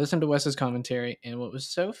 And so I listened to Wes's commentary, and what was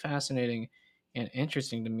so fascinating and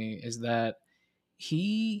interesting to me is that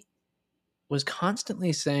he was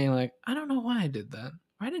constantly saying, like, I don't know why I did that.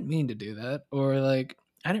 Or I didn't mean to do that. Or like,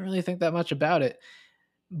 I didn't really think that much about it.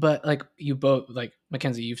 But like you both, like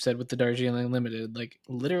Mackenzie, you've said with the Darjeeling Limited, like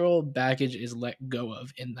literal baggage is let go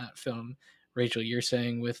of in that film. Rachel, you're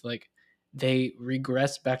saying with like they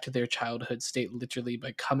regress back to their childhood state literally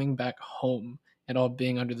by coming back home and all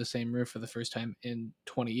being under the same roof for the first time in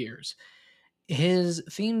 20 years. His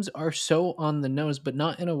themes are so on the nose, but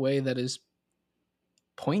not in a way that is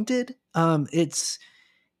pointed.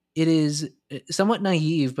 It is somewhat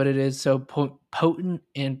naive, but it is so potent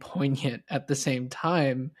and poignant at the same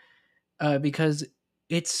time, because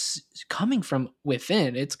it's coming from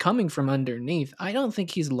within. It's coming from underneath. I don't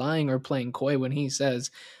think he's lying or playing coy when he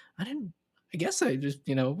says, "I didn't. I guess I just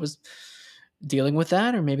was dealing with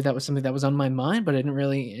that, or maybe that was something that was on my mind, but I didn't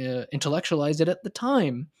really intellectualize it at the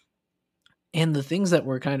time." And the things that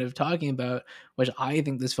we're kind of talking about, which I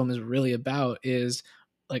think this film is really about, is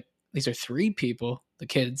like these are three people the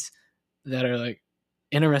kids that are like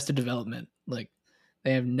in Arrested Development. Like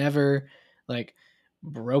they have never like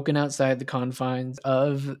broken outside the confines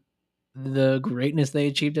of the greatness they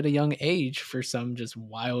achieved at a young age for some just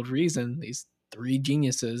wild reason. These three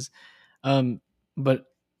geniuses. But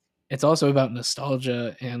it's also about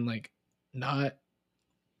nostalgia and like not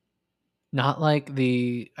like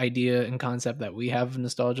the idea and concept that we have of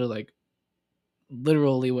nostalgia. Like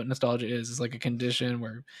literally what nostalgia is like a condition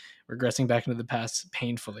where regressing back into the past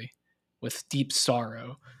painfully with deep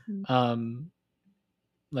sorrow. um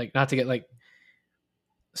like not to get like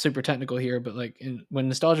super technical here, but like when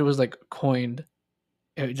nostalgia was like coined,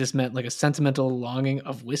 it just meant like a sentimental longing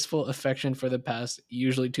of wistful affection for the past,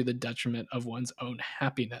 usually to the detriment of one's own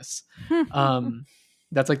happiness. um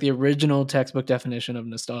that's like the original textbook definition of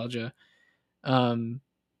nostalgia. um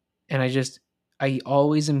and I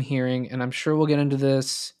always am hearing, and I'm sure we'll get into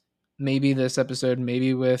this maybe this episode,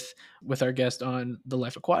 maybe with our guest on the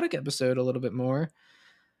Life Aquatic episode a little bit more,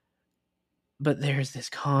 but there's this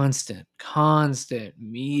constant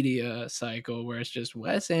media cycle where it's just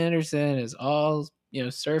Wes Anderson is all,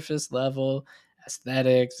 surface level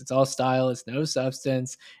aesthetics, it's all style, it's no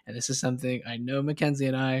substance. And this is something I know Mackenzie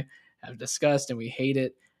and I have discussed, and we hate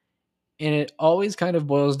it. And it always kind of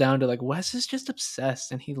boils down to like Wes is just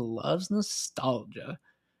obsessed and he loves nostalgia.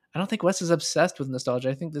 I don't think Wes is obsessed with nostalgia.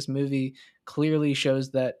 I think this movie clearly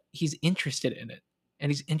shows that he's interested in it,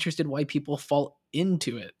 and he's interested why people fall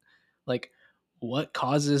into it. Like, what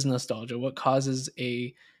causes nostalgia? What causes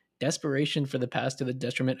a desperation for the past to the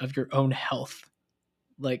detriment of your own health?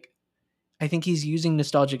 Like, I think he's using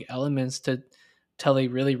nostalgic elements to tell a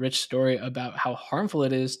really rich story about how harmful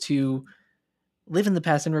it is to live in the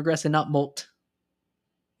past and regress and not molt,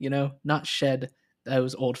 not shed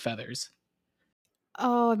those old feathers.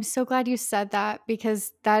 Oh, I'm so glad you said that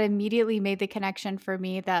because that immediately made the connection for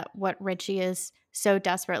me that what Richie is so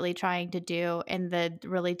desperately trying to do in the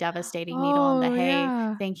really devastating needle in the Oh, hay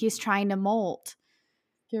yeah. thing, he's trying to molt.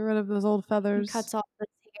 Get rid of those old He feathers. cuts off his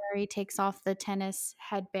hair, he takes off the tennis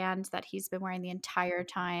headband that he's been wearing the entire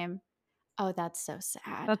time. Oh, that's so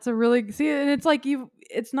sad. That's a really see, and it's like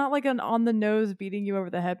it's not like an on the nose beating you over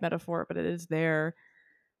the head metaphor, but it is there.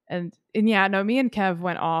 And yeah, no, me and Kev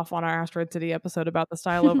went off on our Asteroid City episode about the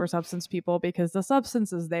style over substance people because the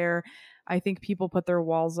substance is there. I think people put their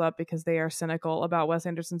walls up because they are cynical about Wes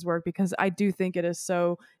Anderson's work, because I do think it is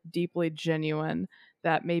so deeply genuine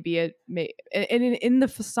that maybe it may, and in the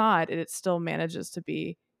facade, it still manages to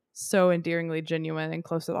be so endearingly genuine and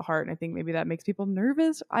close to the heart. And I think maybe that makes people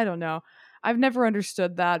nervous. I don't know. I've never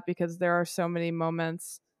understood that because there are so many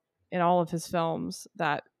moments in all of his films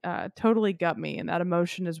that totally gut me, and that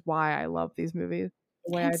emotion is why I love these movies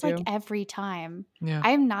the way I It's like do. every time. Yeah.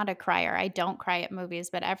 I'm not a crier. I don't cry at movies,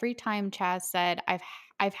 but every time Chaz said,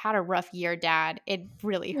 I've had a rough year, Dad," it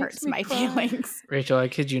really Makes hurts me my cry. feelings. Rachel, I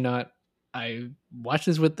kid you not. I watched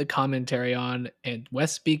this with the commentary on, and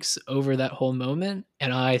Wes speaks over that whole moment,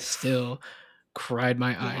 and I still cried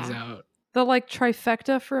my eyes Yeah. out. The like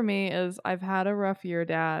trifecta for me is I've had a rough year,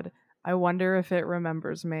 Dad. I wonder if it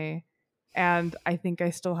remembers me, and I think I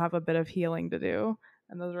still have a bit of healing to do.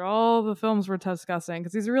 And those are all the films we're discussing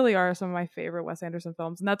because these really are some of my favorite Wes Anderson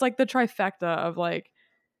films, and that's like the trifecta of like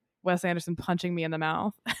Wes Anderson punching me in the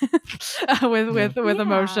mouth with Yeah.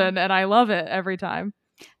 emotion, and I love it every time.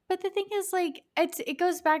 But the thing is, like, it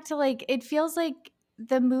goes back to like it feels like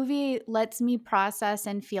the movie lets me process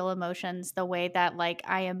and feel emotions the way that like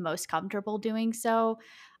I am most comfortable doing so.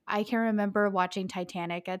 I can remember watching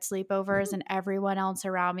Titanic at sleepovers and everyone else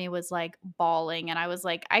around me was like bawling, and I was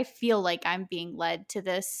like, I feel like I'm being led to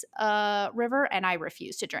this river and I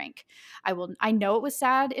refuse to drink. I know it was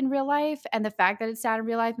sad in real life, and the fact that it's sad in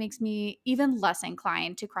real life makes me even less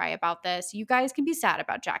inclined to cry about this. You guys can be sad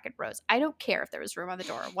about Jack and Rose. I don't care if there was room on the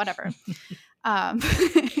door or whatever. um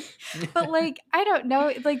but like I don't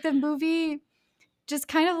know, like the movie just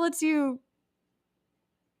kind of lets you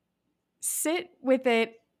sit with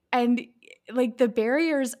it, and like the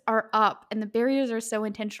barriers are up and the barriers are so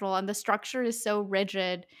intentional and the structure is so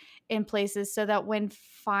rigid in places so that when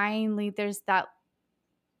finally there's that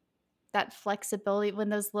flexibility, when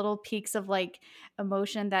those little peaks of like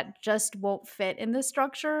emotion that just won't fit in the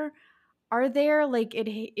structure are there, like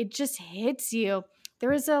it just hits you. There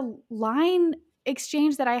was a line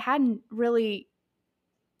exchange that I hadn't really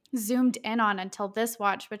zoomed in on until this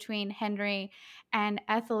watch between Henry and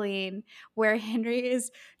Etheline, where Henry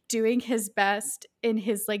is doing his best in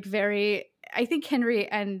his like very, I think Henry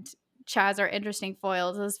and Chaz are interesting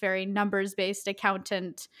foils as very numbers based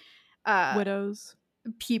accountant Widows.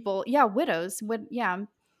 people. Yeah, widows. Yeah.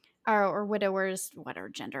 Or widowers, whatever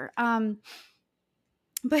gender.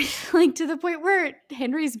 But like to the point where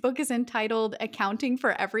Henry's book is entitled Accounting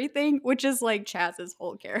for Everything, which is like Chaz's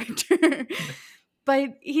whole character.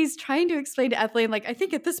 But he's trying to explain to Ethel, like, I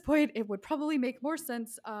think at this point it would probably make more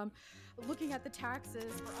sense looking at the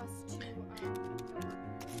taxes for us to.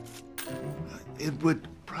 It would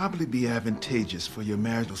probably be advantageous for your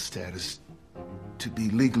marital status to be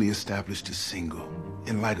legally established as single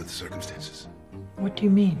in light of the circumstances. What do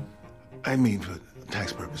you mean? I mean for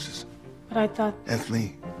tax purposes. But I thought... Ethel,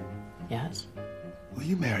 Yes? will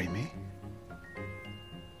you marry me?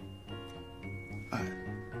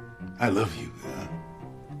 I love you.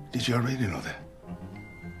 Did you already know that?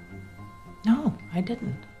 No, I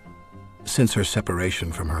didn't. Since her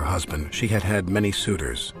separation from her husband, she had had many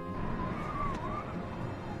suitors.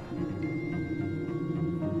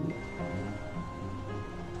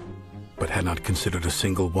 But had not considered a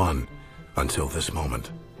single one until this moment.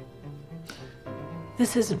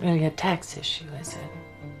 This isn't really a tax issue, is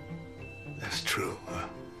it? That's true. I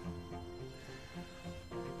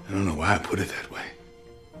don't know why I put it that way.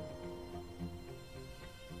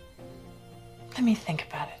 Let me think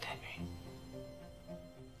about it, Henry.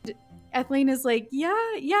 Ethel is like, yeah.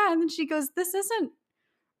 And then she goes, this isn't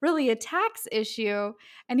really a tax issue.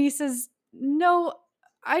 And he says, no,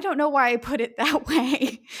 I don't know why I put it that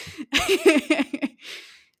way.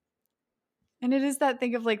 And it is that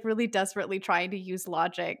thing of like really desperately trying to use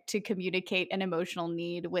logic to communicate an emotional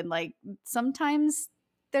need when like sometimes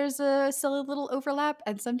there's a silly little overlap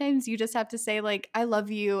and sometimes you just have to say like, I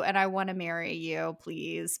love you and I want to marry you.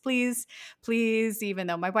 Please, please, please. Even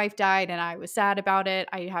though my wife died and I was sad about it,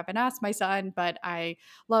 I haven't asked my son, but I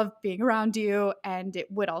love being around you. And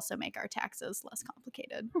it would also make our taxes less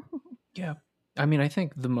complicated. Yeah. I mean, I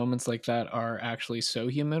think the moments like that are actually so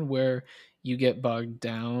human where you get bogged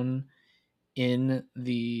down in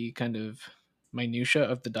the kind of minutia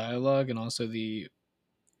of the dialogue and also the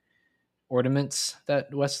ornaments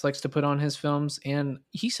that Wes likes to put on his films. And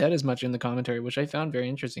he said as much in the commentary, which I found very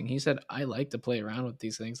interesting. He said, I like to play around with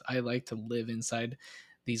these things. I like to live inside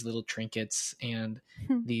these little trinkets and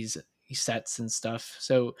these sets and stuff.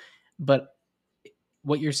 So, but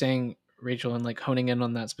what you're saying, Rachel, and like honing in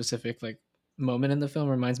on that specific like moment in the film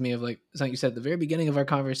reminds me of like something you said at the very beginning of our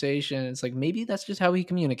conversation. It's like maybe that's just how he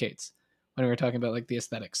communicates when we were talking about like the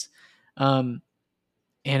aesthetics. And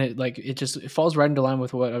it falls right into line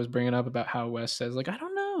with what I was bringing up about how Wes says like, I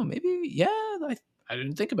don't know, maybe, yeah, I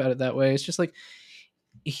didn't think about it that way. It's just like,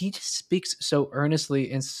 he just speaks so earnestly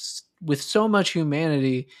and with so much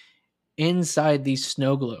humanity inside these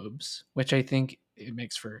snow globes, which I think it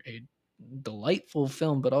makes for a delightful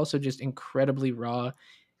film, but also just incredibly raw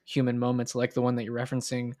human moments like the one that you're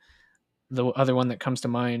referencing. The other one that comes to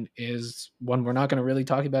mind is one we're not going to really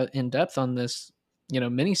talk about in depth on this,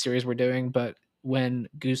 mini series we're doing, but when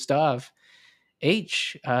Gustav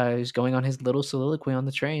H is going on his little soliloquy on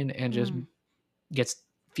the train and just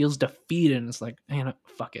feels defeated and it's like, man,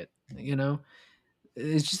 fuck it.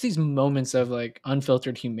 It's just these moments of like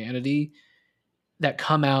unfiltered humanity that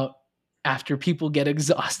come out after people get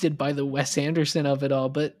exhausted by the Wes Anderson of it all.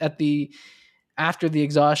 But after the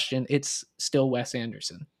exhaustion, it's still Wes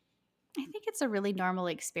Anderson. I think it's a really normal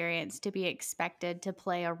experience to be expected to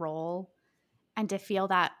play a role and to feel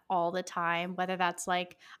that all the time, whether that's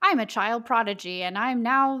like, I'm a child prodigy and I'm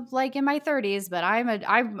now like in my 30s, but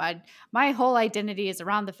my whole identity is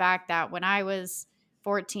around the fact that when I was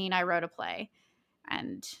 14, I wrote a play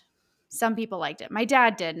and some people liked it. My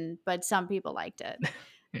dad didn't, but some people liked it.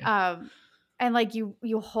 Yeah. And like you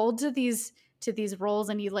hold to these roles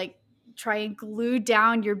and you like try and glue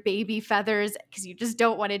down your baby feathers because you just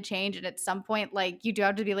don't want to change. And at some point, like you do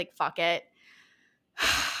have to be like, fuck it.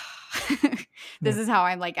 This is how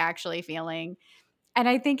I'm like actually feeling. And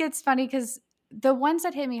I think it's funny because the ones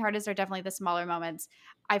that hit me hardest are definitely the smaller moments.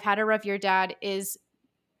 I've had a rough year, Dad,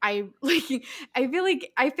 I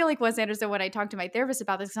feel like Wes Anderson when I talk to my therapist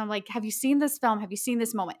about this, because I'm like, have you seen this film? Have you seen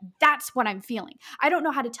this moment? That's what I'm feeling. I don't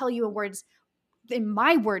know how to tell you in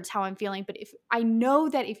my words how I'm feeling, but if I know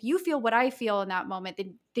that if you feel what I feel in that moment,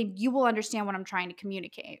 then you will understand what I'm trying to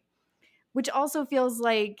communicate. Which also feels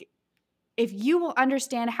like if you will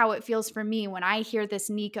understand how it feels for me when I hear this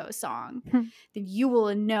Nico song, then you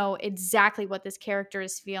will know exactly what this character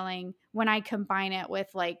is feeling when I combine it with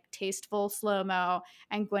like tasteful slow-mo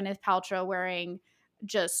and Gwyneth Paltrow wearing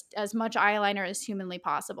just as much eyeliner as humanly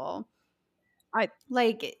possible.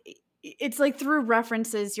 It's like through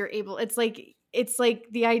references it's like it's like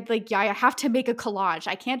yeah, I have to make a collage.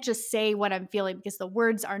 I can't just say what I'm feeling because the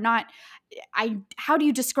words are not. How do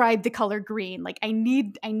you describe the color green? Like I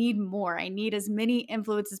need more. I need as many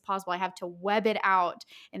influences as possible. I have to web it out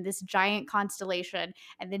in this giant constellation,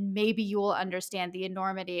 and then maybe you will understand the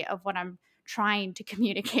enormity of what I'm trying to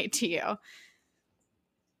communicate to you.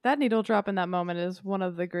 That needle drop in that moment is one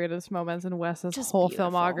of the greatest moments in Wes's Just whole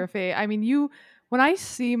beautiful. filmography. I mean, when I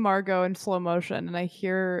see Margot in slow motion and I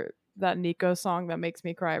hear that Nico song, that makes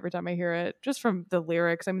me cry every time I hear it, just from the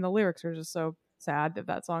lyrics. I mean, the lyrics are just so sad of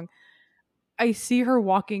that song. I see her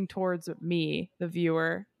walking towards me, the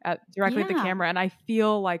viewer, directly at the Yeah. camera, and I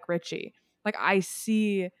feel like Richie. Like I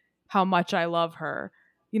see how much I love her.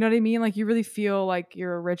 You know what I mean? Like you really feel like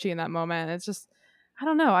you're Richie in that moment. It's just, I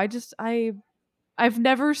don't know. I've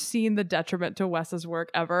never seen the detriment to Wes's work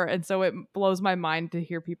ever, and so it blows my mind to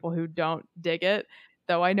hear people who don't dig it.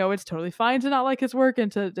 Though I know it's totally fine to not like his work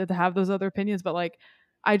and to have those other opinions, but like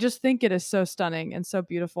I just think it is so stunning and so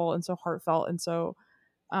beautiful and so heartfelt and so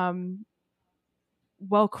um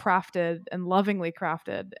well crafted and lovingly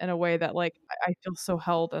crafted in a way that like I feel so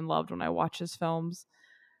held and loved when I watch his films.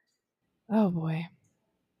 Oh boy.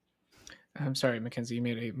 I'm sorry, Mackenzie, you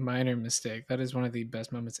made a minor mistake. That is one of the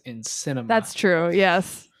best moments in cinema. That's true.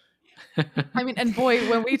 Yes. I mean, and boy,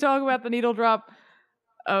 when we talk about the needle drop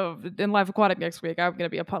in Live Aquatic next week, I'm gonna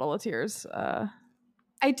be a puddle of tears.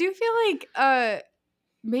 I do feel like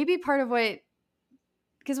maybe part of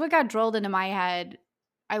because what got drilled into my head,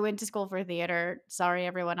 I went to school for theater. Sorry,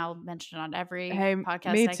 everyone. I'll mention it on every Hey,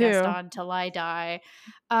 podcast me I guest too. on till I die.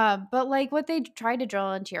 But like what they try to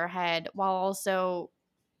drill into your head while also,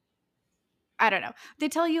 I don't know. They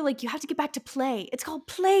tell you like you have to get back to play. It's called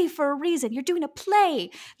play for a reason. You're doing a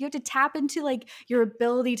play. You have to tap into like your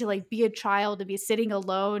ability to like be a child and be sitting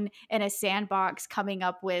alone in a sandbox coming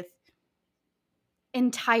up with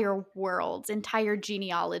entire worlds, entire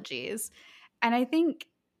genealogies. And I think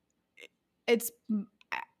it's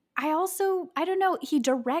I don't know, he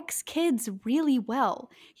directs kids really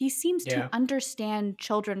well. He seems to Yeah. understand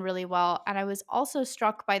children really well. And I was also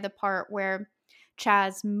struck by the part where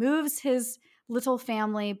Chaz moves his little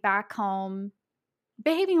family back home,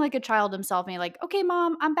 behaving like a child himself, and like, okay,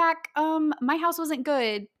 mom, I'm back. My house wasn't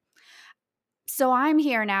good. So I'm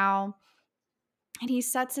here now. And he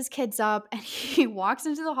sets his kids up and he walks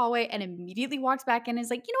into the hallway and immediately walks back in and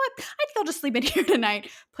is like, you know what? I think I'll just sleep in here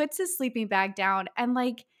tonight. Puts his sleeping bag down. And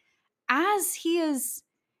like, as he is,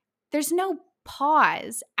 there's no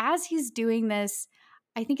pause. As he's doing this,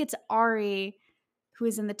 I think it's Ari who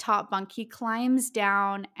is in the top bunk. He climbs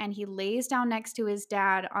down and he lays down next to his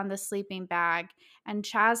dad on the sleeping bag. And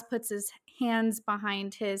Chaz puts his hands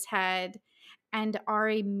behind his head and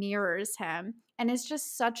Ari mirrors him. And it's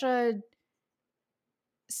just such a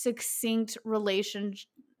succinct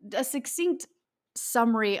a succinct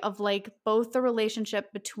summary of like both the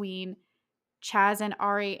relationship between Chaz and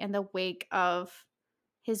Ari in the wake of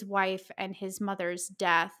his wife and his mother's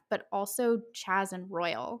death, but also Chaz and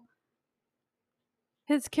Royal.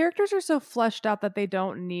 His characters are so fleshed out that they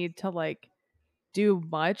don't need to like do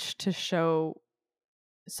much to show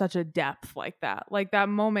such a depth like that. Like that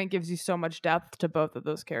moment gives you so much depth to both of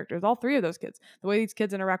those characters, all three of those kids. The way these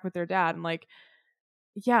kids interact with their dad and like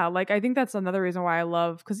yeah, like I think that's another reason why I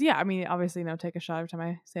love because yeah, I mean obviously take a shot every time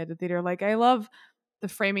I say it at theater. Like I love the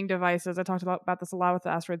framing devices. I talked about this a lot with the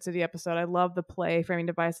Asteroid City episode. I love the play framing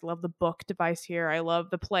device. I love the book device here. I love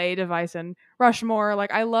the play device in Rushmore.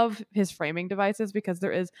 Like I love his framing devices because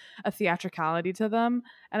there is a theatricality to them,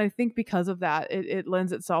 and I think because of that, it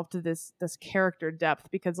lends itself to this character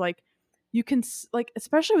depth because like you can like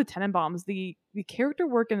especially with Tenenbaums, the character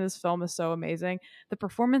work in this film is so amazing. The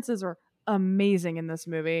performances are amazing in this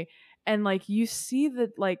movie, and like you see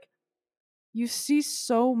that like you see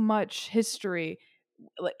so much history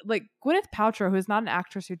like Gwyneth Paltrow, who's not an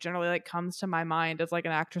actress who generally like comes to my mind as like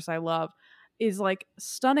an actress I love, is like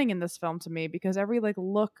stunning in this film to me because every like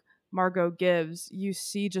look Margot gives, you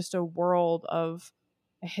see just a world of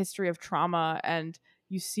a history of trauma and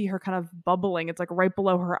you see her kind of bubbling. It's like right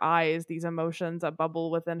below her eyes, these emotions that bubble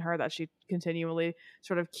within her that she continually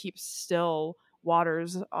sort of keeps still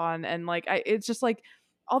waters on. And like it's just like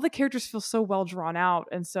all the characters feel so well drawn out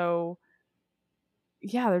and so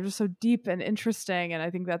yeah, they're just so deep and interesting. And I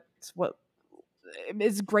think that's what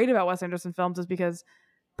is great about Wes Anderson films is because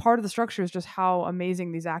part of the structure is just how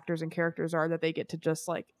amazing these actors and characters are that they get to just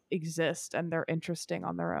like exist and they're interesting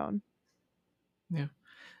on their own. Yeah.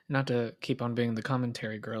 Not to keep on being the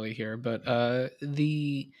commentary girly here, but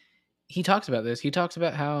he talks about this. He talks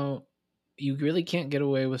about how you really can't get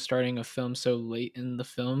away with starting a film so late in the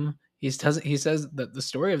film. He says that the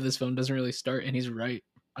story of this film doesn't really start, and he's right.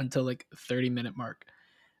 until like 30-minute mark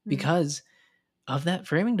Mm. because of that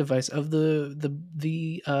framing device, of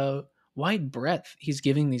the wide breadth he's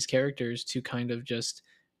giving these characters to kind of just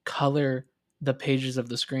color the pages of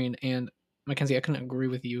the screen. And Mackenzie, I couldn't agree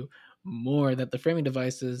with you more that the framing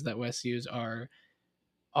devices that Wes used are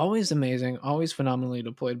always amazing, always phenomenally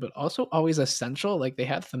deployed, but also always essential. Like they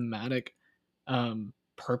have thematic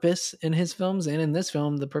purpose in his films, and in this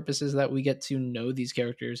film the purpose is that we get to know these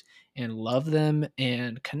characters and love them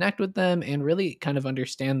and connect with them and really kind of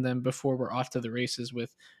understand them before we're off to the races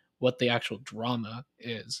with what the actual drama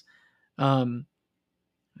is. um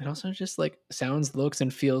it also just like sounds, looks,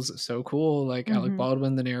 and feels so cool, like Alec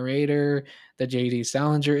Baldwin the narrator, the JD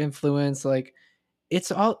Salinger influence. Like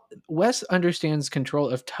it's all, Wes understands control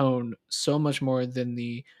of tone so much more than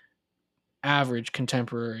the average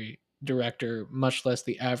contemporary director, much less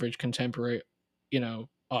the average contemporary,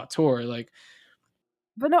 auteur. Like,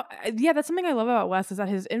 But no, yeah, that's something I love about Wes is that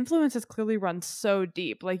his influences clearly run so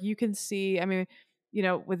deep. Like you can see, I mean,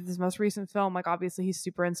 with his most recent film, like obviously he's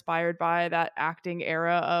super inspired by that acting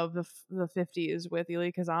era of the 50s with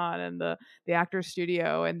Elie Kazan and the Actors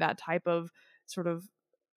Studio, and that type of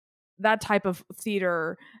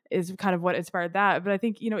theater is kind of what inspired that. But I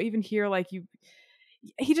think, even here, like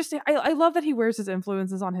I love that he wears his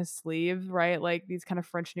influences on his sleeve, right? Like these kind of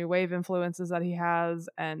French New Wave influences that he has,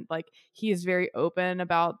 and like he is very open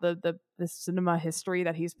about the cinema history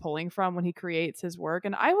that he's pulling from when he creates his work.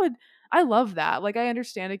 And I love that. Like I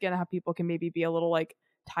understand again how people can maybe be a little like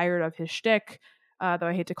tired of his shtick, though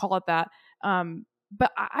I hate to call it that.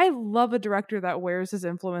 But I love a director that wears his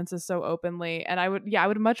influences so openly, and I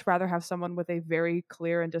would much rather have someone with a very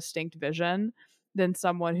clear and distinct vision than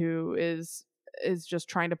someone who is just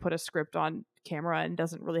trying to put a script on camera and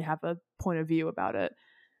doesn't really have a point of view about it.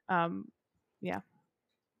 Yeah.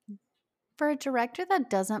 For a director that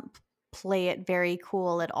doesn't play it very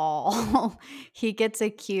cool at all, he gets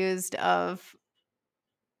accused of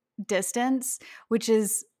distance, which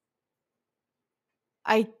is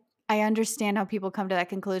I understand how people come to that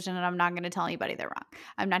conclusion, and I'm not going to tell anybody they're wrong.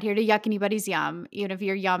 I'm not here to yuck anybody's yum, even if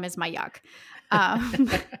your yum is my yuck.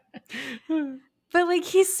 But like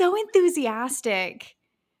he's so enthusiastic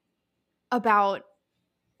about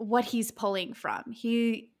what he's pulling from.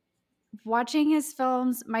 Watching his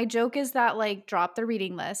films, my joke is that like drop the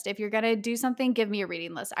reading list. If you're going to do something, give me a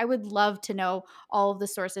reading list. I would love to know all of the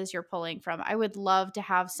sources you're pulling from. I would love to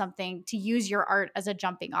have something to use your art as a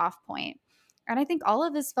jumping off point. And I think all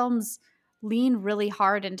of his films lean really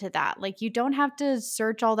hard into that. Like you don't have to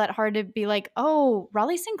search all that hard to be like, "Oh,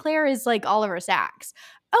 Raleigh Sinclair is like Oliver Sacks."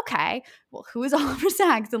 Okay, well, who is Oliver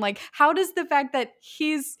Sacks? And like how does the fact that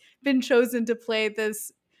he's been chosen to play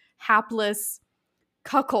this hapless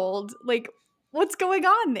cuckold, like what's going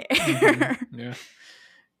on there? Yeah.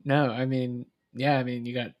 No, I mean, yeah, I mean,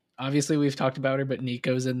 you got, obviously we've talked about her, but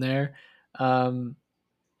Nico's in there.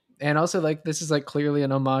 And also like this is like clearly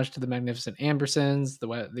an homage to the Magnificent Ambersons,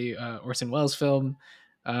 the Orson Welles film.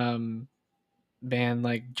 Man,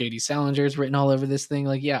 like JD Salinger's written all over this thing.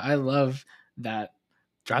 Like, yeah, I love that.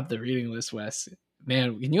 Drop the reading list, Wes.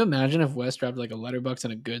 Man, can you imagine if Wes dropped like a Letterboxd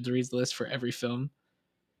and a Goodreads list for every film?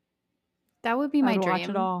 That would be my I'd dream. watch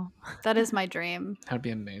it all. That is my dream. That'd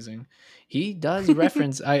be amazing. He does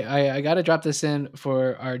reference. I got to drop this in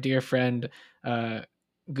for our dear friend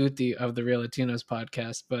Guti of the Real Latinos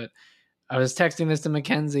podcast. But I was texting this to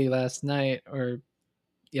Mackenzie last night or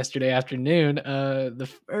yesterday afternoon. The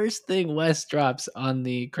first thing Wes drops on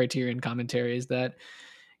the Criterion commentary is that,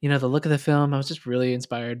 the look of the film, I was just really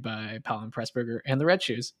inspired by Powell and Pressburger and the Red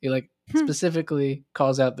Shoes. He like specifically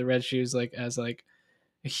calls out the Red Shoes like as like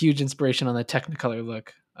a huge inspiration on the Technicolor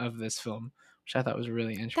look of this film, which I thought was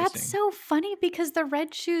really interesting. That's so funny because the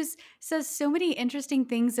Red Shoes says so many interesting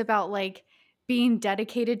things about like being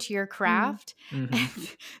dedicated to your craft.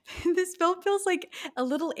 Mm-hmm. And this film feels like a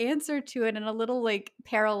little answer to it and a little like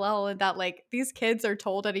parallel in that like these kids are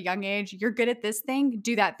told at a young age, you're good at this thing,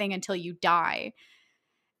 do that thing until you die.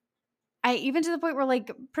 Even to the point where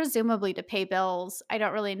like presumably to pay bills, I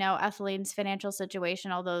don't really know Etheline's financial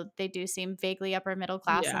situation, although they do seem vaguely upper middle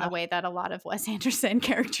class in Yeah. the way that a lot of Wes Anderson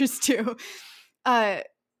characters do.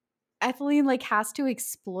 Etheline like has to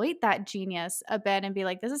exploit that genius a bit and be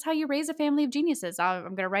like, this is how you raise a family of geniuses. I'm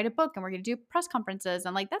going to write a book and we're going to do press conferences.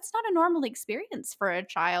 And like, that's not a normal experience for a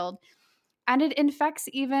child. And it infects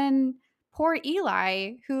even poor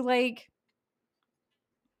Eli, who like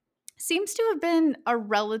seems to have been a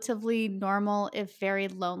relatively normal, if very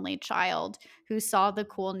lonely child who saw the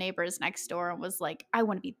cool neighbors next door and was like, I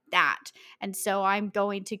want to be that. And so I'm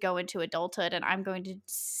going to go into adulthood and I'm going to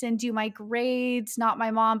send you my grades, not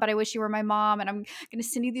my mom, but I wish you were my mom. And I'm going to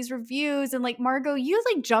send you these reviews. And like, Margot, you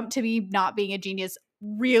like jumped to me not being a genius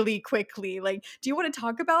really quickly. Like, do you want to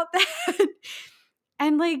talk about that?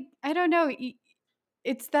 And like, I don't know.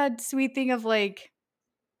 It's that sweet thing of like,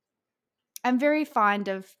 I'm very fond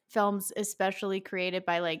of films, especially created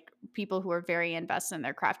by like people who are very invested in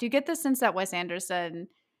their craft. You get the sense that Wes Anderson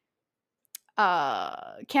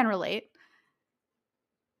can relate.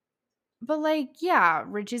 But like, yeah,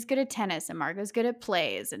 Richie's good at tennis and Margot's good at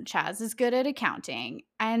plays and Chaz is good at accounting.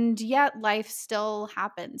 And yet life still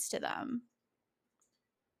happens to them.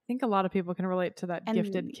 I think a lot of people can relate to that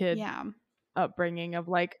gifted And kid yeah. upbringing of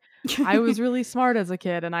like, I was really smart as a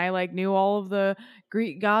kid and I like knew all of the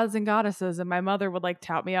Greek gods and goddesses, and my mother would like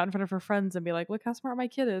tout me out in front of her friends and be like, look how smart my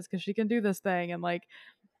kid is because she can do this thing. And like,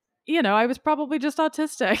 you know, I was probably just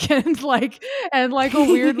autistic and like a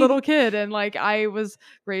weird little kid, and like I was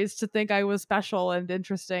raised to think I was special and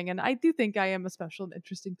interesting, and I do think I am a special and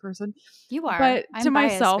interesting person. You are. But to I'm biased, but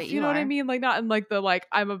myself, you you know what I are. mean? Like not in like the like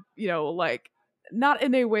I'm a, you know, like not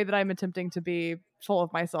in a way that I'm attempting to be full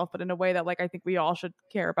of myself, but in a way that like I think we all should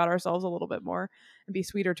care about ourselves a little bit more and be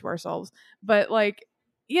sweeter to ourselves. But like,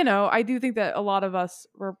 you know, I do think that a lot of us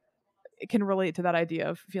were can relate to that idea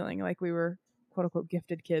of feeling like we were quote unquote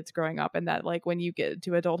gifted kids growing up, and that like when you get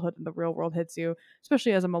to adulthood and the real world hits you,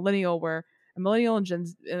 especially as a millennial, where a millennial and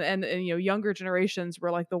and you know younger generations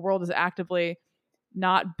where like the world is actively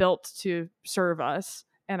not built to serve us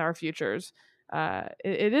and our futures.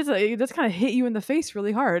 It does kind of hit you in the face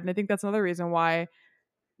really hard, and I think that's another reason why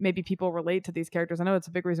maybe people relate to these characters. I know it's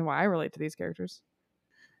a big reason why I relate to these characters.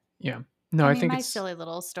 Yeah. No, I I mean, think my it's silly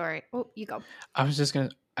little story. Oh, you go. I was just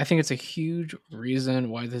gonna. I think it's a huge reason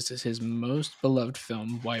why this is his most beloved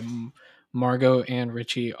film. Why Margot and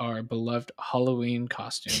Richie are beloved Halloween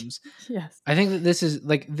costumes. Yes. I think that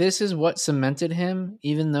this is what cemented him.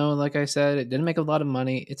 Even though, like I said, it didn't make a lot of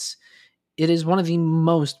money. It is one of the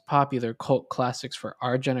most popular cult classics for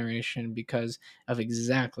our generation because of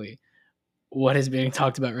exactly what is being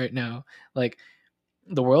talked about right now. Like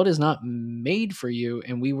the world is not made for you,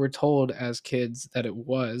 and we were told as kids that it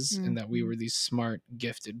was, and that we Mhm. were these smart,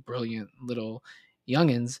 gifted, brilliant little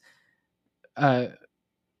youngins. uh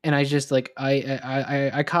and I just like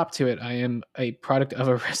I cop to it. I am a product of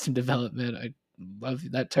Arrested Development. I love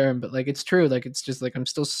that term, but like it's true. Like it's just like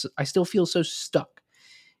I still feel so stuck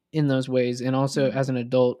in those ways. And also Mhm. as an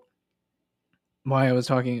adult, why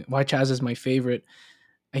Chaz is my favorite.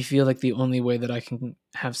 I feel like the only way that I can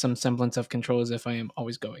have some semblance of control is if I am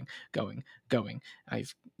always going.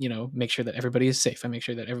 I've, make sure that everybody is safe. I make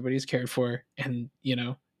sure that everybody is cared for, and,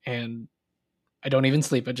 and I don't even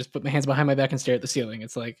sleep. I just put my hands behind my back and stare at the ceiling.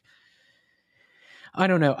 It's like, I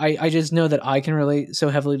don't know. I just know that I can relate so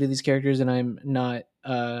heavily to these characters, and I'm not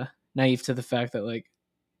naive to the fact that like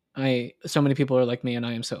so many people are like me, and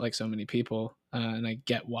I am so many people, and I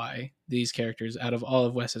get why these characters, out of all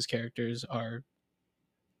of Wes's characters, are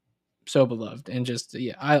so beloved. And just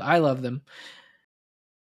yeah, I love them.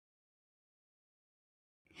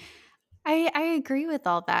 I agree with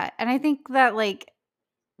all that. And I think that like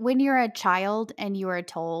when you're a child and you are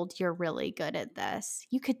told you're really good at this,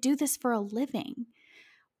 you could do this for a living.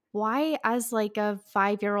 Why, as like a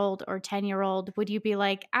 5-year-old or 10-year-old, would you be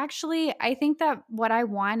like, actually, I think that what I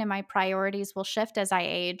want and my priorities will shift as I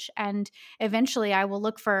age. And eventually I will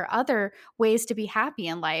look for other ways to be happy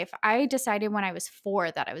in life. I decided when I was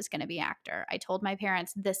 4 that I was going to be an actor. I told my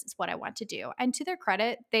parents, this is what I want to do. And to their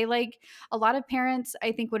credit, they like a lot of parents,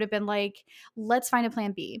 I think, would have been like, let's find a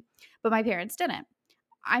plan B. But my parents didn't.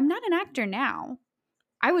 I'm not an actor now.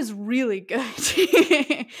 I was really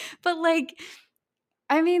good. But like,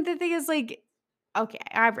 I mean, the thing is, like, okay,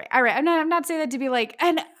 all right. I'm not saying that to be like,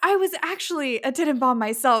 and I was actually a Tenenbaum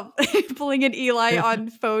myself, pulling an Eli on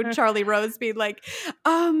phone Charlie Rose, being like,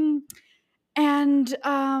 and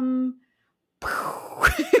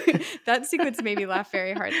that sequence made me laugh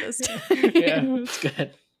very hard this time. Yeah, it's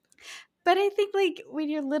good. But I think like when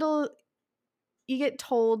you're little, you get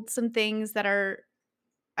told some things that are,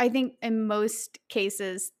 I think, in most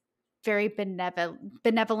cases, very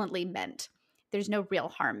benevolently meant. There's no real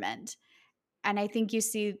harm meant. And I think you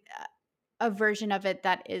see a version of it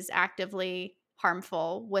that is actively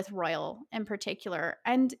harmful with Royal in particular.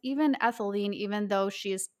 And even Ethelene, even though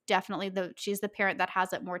she's definitely she's the parent that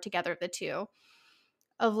has it more together of the two,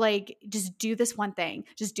 of like, just do this one thing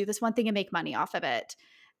and make money off of it.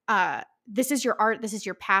 this is your art, this is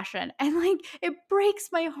your passion. And like, it breaks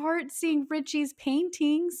my heart seeing Richie's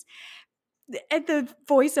paintings and the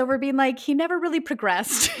voiceover being like, he never really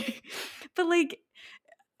progressed. But like,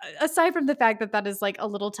 aside from the fact that that is like a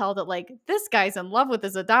little tell that like this guy's in love with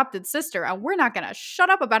his adopted sister and we're not gonna shut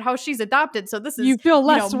up about how she's adopted, so this is, You feel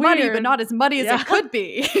less muddy weird. but not as muddy as Yeah. it could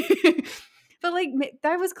be. But like,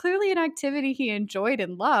 that was clearly an activity he enjoyed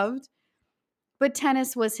and loved, but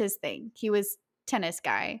tennis was his thing. He was tennis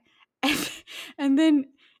guy. And then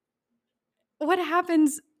what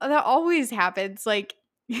happens, that always happens, like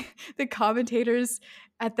the commentators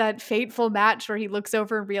at that fateful match where he looks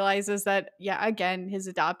over and realizes that, yeah, again, his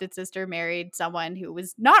adopted sister married someone who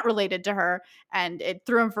was not related to her, and it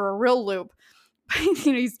threw him for a real loop.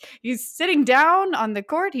 He's sitting down on the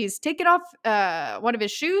court. He's taken off one of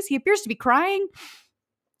his shoes. He appears to be crying.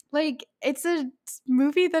 Like, it's a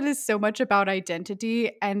movie that is so much about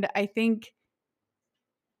identity, and I think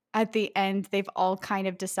at the end they've all kind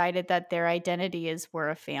of decided that their identity is we're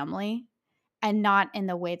a family, and not in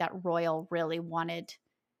the way that Royal really wanted.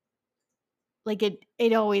 Like, it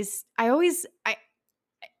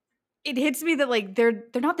hits me that like they're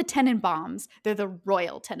not the Tenenbaums, they're the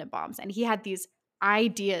Royal Tenenbaums, and he had these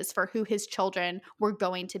ideas for who his children were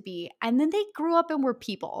going to be, and then they grew up and were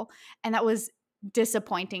people, and that was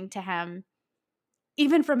disappointing to him,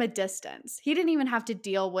 even from a distance. He didn't even have to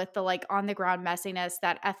deal with the like on the ground messiness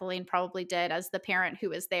that Etheline probably did as the parent who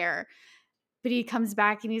was there, but he comes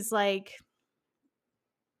back and he's like,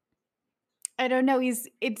 I don't know, he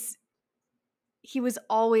was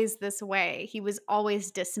always this way. He was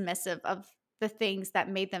always dismissive of the things that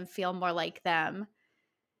made them feel more like them.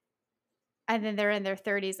 And then they're in their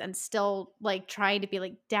 30s and still like trying to be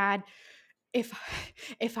like, Dad, if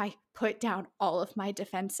I put down all of my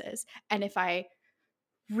defenses and if I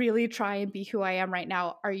really try and be who I am right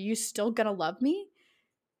now, are you still gonna love me?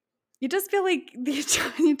 You just feel like the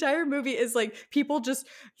entire movie is like people just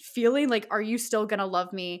feeling like, are you still gonna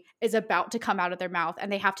love me, is about to come out of their mouth,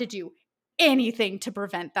 and they have to do anything to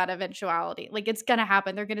prevent that eventuality. Like, it's gonna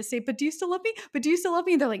happen. They're gonna say, but do you still love me? But do you still love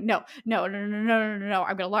me? And they're like, no.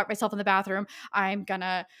 I'm gonna lock myself in the bathroom. I'm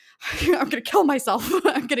gonna kill myself.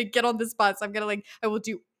 I'm gonna get on this bus. I will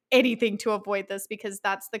do anything to avoid this, because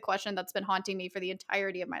that's the question that's been haunting me for the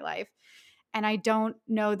entirety of my life. And I don't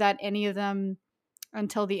know that any of them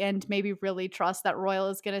until the end maybe really trust that Royal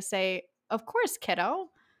is gonna say, of course, kiddo.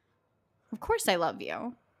 Of course I love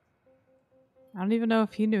you. I don't even know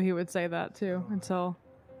if he knew he would say that too until.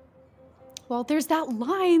 Well, there's that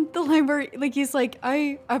line, the line where like he's like,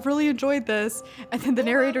 I've really enjoyed this, and then the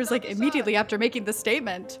narrator's like, immediately after making the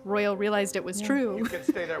statement, Royal realized it was true. You can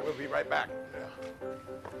stay there. We'll be right back.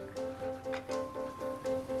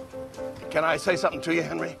 Can I say something to you,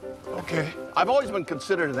 Henry? Okay. I've always been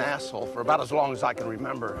considered an asshole for about as long as I can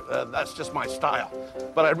remember. That's just my style.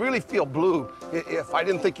 But I'd really feel blue if I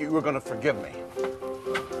didn't think you were going to forgive me.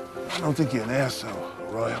 I don't think you're an asshole,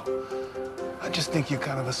 Royal. I just think you're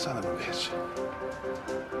kind of a son of a bitch.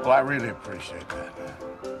 Well, I really appreciate that.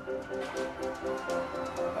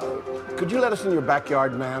 Could you let us in your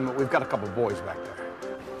backyard, ma'am? We've got a couple boys back there.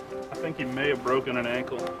 I think he may have broken an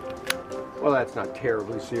ankle. Well, that's not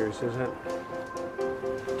terribly serious, is it?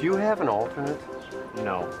 Do you have an alternate?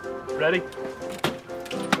 No. Ready?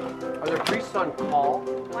 Are there priests on call?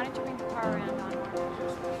 Why don't you bring the car around onward?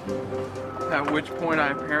 At which point I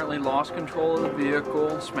apparently lost control of the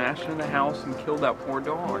vehicle, smashed into the house, and killed that poor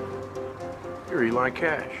dog. You're Eli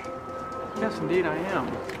Cash. Yes, indeed I am.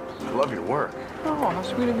 I love your work. Oh, how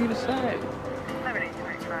sweet of you to say.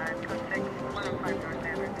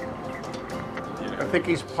 I think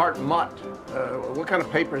he's part mutt. What kind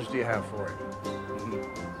of papers do you have for him?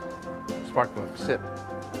 Spark plug. Sip.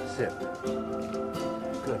 Sip.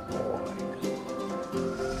 Good boy.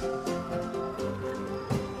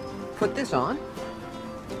 Put this on.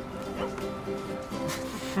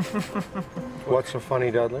 What's so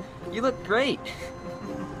funny, Dudley? You look great.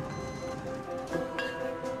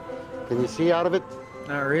 Can you see out of it?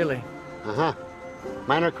 Not really. Uh-huh.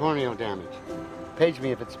 Minor corneal damage. Page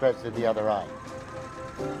me if it spreads to the other eye.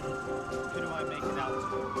 Who do I make it out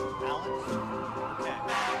to? Alex? Okay.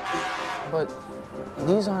 But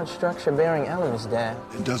these aren't structure-bearing elements, Dad.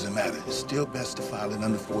 It doesn't matter. It's still best to file it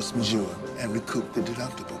under force majeure and recoup the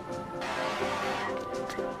deductible.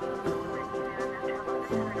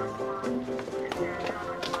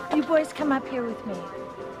 You boys come up here with me.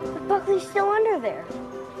 But Buckley's still under there.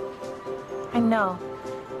 I know,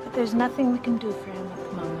 but there's nothing we can do for him at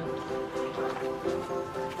the moment.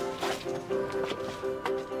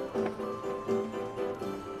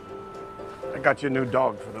 I got you a new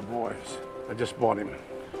dog for the boys. I just bought him.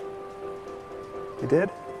 You did?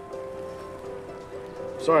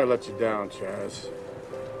 Sorry I let you down, Chaz.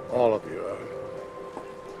 All of you.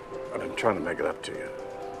 I've been trying to make it up to you.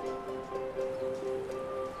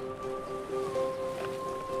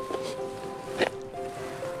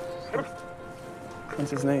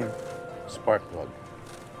 What's his name? Sparkplug.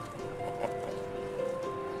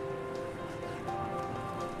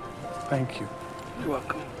 Thank you. You're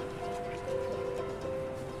welcome.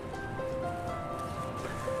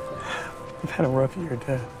 I've had a rough year,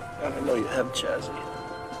 Dad. I know you have, Chazzy.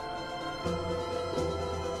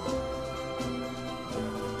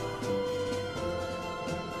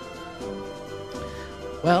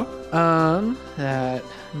 Well, that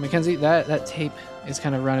Mackenzie, that tape is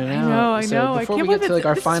kind of running out. I So know. I before can't we get believe to like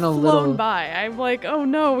our it's final flown little, by. I'm like, oh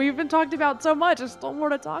no, we've been talked about so much. There's still more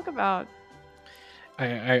to talk about.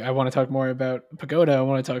 I want to talk more about Pagoda. I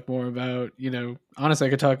want to talk more about, honestly, I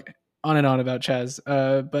could talk on and on about Chaz.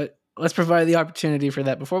 But let's provide the opportunity for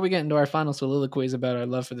that before we get into our final soliloquies about our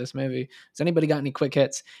love for this movie. Has anybody got any quick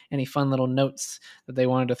hits, any fun little notes that they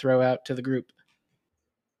wanted to throw out to the group?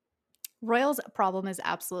 Royal's problem is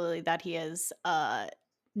absolutely that he is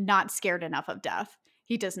not scared enough of death.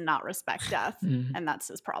 He does not respect death, and that's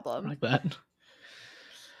his problem. Like that.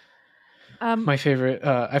 My favorite,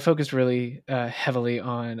 I focused really heavily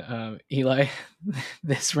on Eli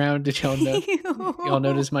this round. Did y'all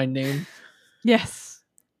notice my name? Yes.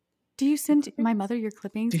 Do you send my mother your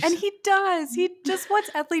clippings? And he does. He just wants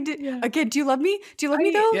Ethel to. Again, do you love me? Do you love me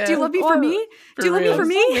though? Yeah. Do you love me for me? Do you love me for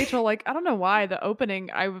me? Rachel, like, I don't know why the opening,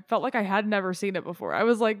 I felt like I had never seen it before. I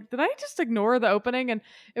was like, did I just ignore the opening? And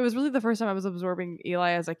it was really the first time I was absorbing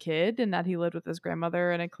Eli as a kid, and that he lived with his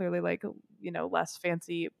grandmother in a clearly like, less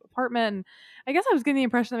fancy apartment. And I guess I was getting the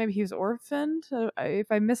impression that maybe he was orphaned.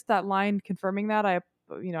 If I missed that line confirming that,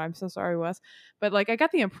 I'm so sorry, Wes. But like, I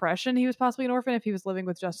got the impression he was possibly an orphan if he was living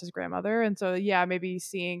with just his grandmother. And so, yeah, maybe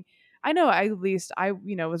seeing, I know at least I,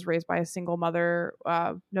 was raised by a single mother,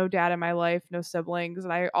 no dad in my life, no siblings.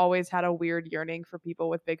 And I always had a weird yearning for people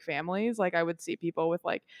with big families. Like I would see people with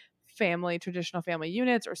like traditional family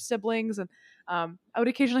units or siblings. And I would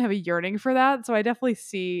occasionally have a yearning for that. So I definitely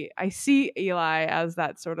see Eli as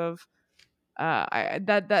that sort of,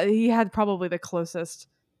 that he had probably the closest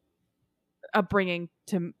upbringing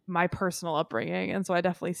to my personal upbringing, and so I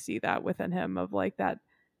definitely see that within him of like that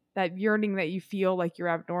yearning that you feel like you're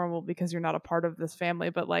abnormal because you're not a part of this family,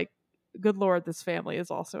 but like, good lord, this family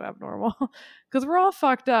is also abnormal because we're all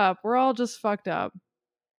fucked up. We're all just fucked up.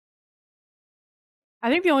 I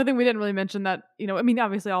think the only thing we didn't really mention that,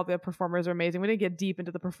 obviously all the performers are amazing. We didn't get deep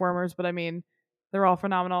into the performers, but I mean, they're all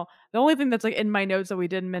phenomenal. The only thing that's like in my notes that we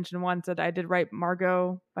didn't mention once, that I did write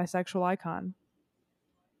Margot bisexual icon.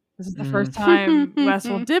 This is the first time Wes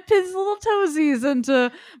will dip his little toesies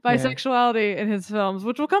into bisexuality in his films,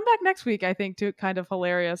 which will come back next week, I think, to kind of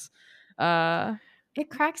hilarious. It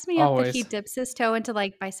cracks me up that he dips his toe into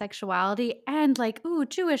like bisexuality and like, ooh,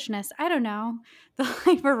 Jewishness. I don't know. The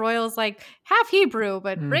Hyper Royal's like half Hebrew,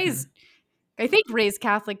 but raised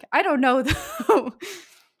Catholic. I don't know though.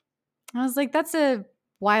 I was like, that's a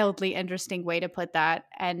wildly interesting way to put that.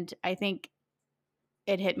 And I think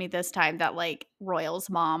it hit me this time that like Royal's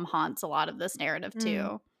mom haunts a lot of this narrative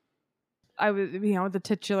too. I was, the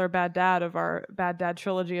titular bad dad of our bad dad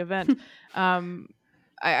trilogy event.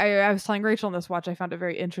 I was telling Rachel on this watch, I found it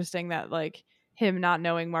very interesting that like him not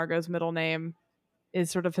knowing Margot's middle name is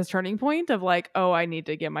sort of his turning point of like, oh, I need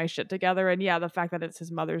to get my shit together. And yeah, the fact that it's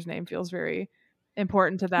his mother's name feels very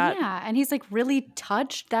important to that. Yeah, and he's like really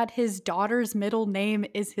touched that his daughter's middle name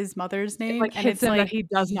is his mother's name. It like and hits it's him like, that he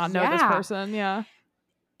does not know this person. Yeah.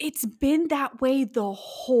 It's been that way the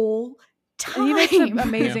whole time. And he makes an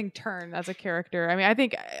amazing turn as a character. I mean, I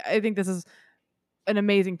think this is an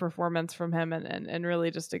amazing performance from him, and really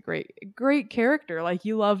just a great character. Like,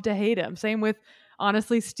 you love to hate him. Same with,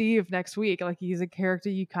 honestly, Steve next week. Like, he's a character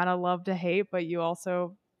you kind of love to hate, but you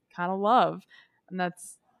also kind of love. And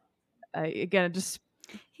that's, again, it just...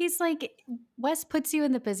 He's like, Wes puts you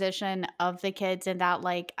in the position of the kids, and that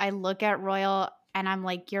like, I look at Royal and I'm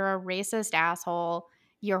like, you're a racist asshole.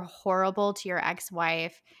 You're horrible to your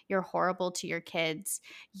ex-wife. You're horrible to your kids.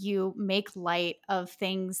 You make light of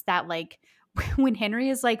things that like, when Henry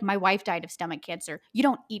is like, my wife died of stomach cancer. You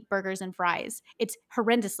don't eat burgers and fries. It's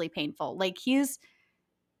horrendously painful. Like, he's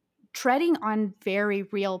treading on very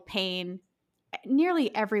real pain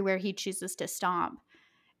nearly everywhere he chooses to stomp.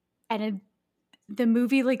 And the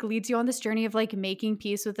movie like leads you on this journey of like making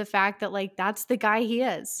peace with the fact that like, that's the guy he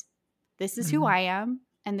is. This is who I am,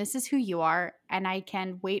 and this is who you are, and I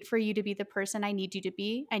can wait for you to be the person I need you to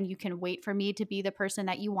be, and you can wait for me to be the person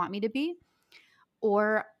that you want me to be,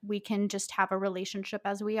 or we can just have a relationship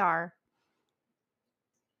as we are.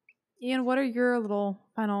 Ian, what are your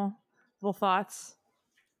final thoughts?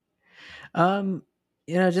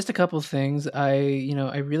 Just a couple things.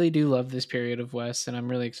 I really do love this period of Wes, and I'm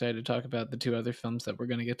really excited to talk about the two other films that we're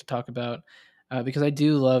going to get to talk about, because I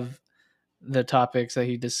do love the topics that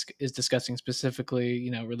he is discussing, specifically,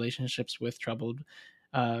 relationships with troubled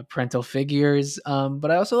parental figures. But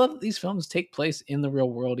I also love that these films take place in the real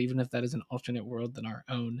world, even if that is an alternate world than our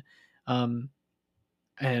own. And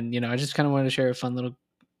I just kind of wanted to share a fun little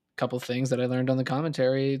couple things that I learned on the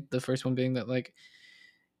commentary. The first one being that, like,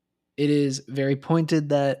 it is very pointed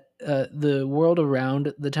that the world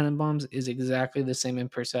around the Tenenbaums is exactly the same in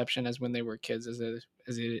perception as when they were kids as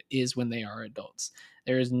it is when they are adults.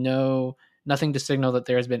 There is nothing to signal that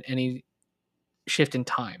there has been any shift in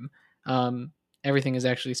time. Everything is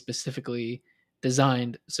actually specifically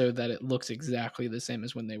designed so that it looks exactly the same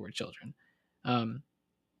as when they were children.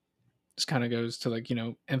 This kind of goes to, like,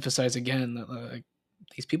 emphasize again that, like,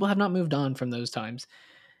 these people have not moved on from those times.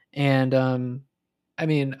 And I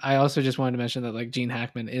mean, I also just wanted to mention that, like, Gene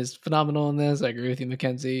Hackman is phenomenal in this. I agree with you,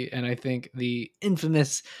 Mackenzie, and I think the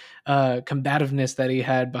infamous combativeness that he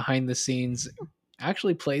had behind the scenes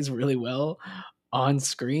actually plays really well on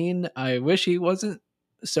screen. I wish he wasn't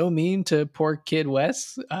so mean to poor kid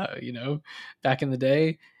Wes, back in the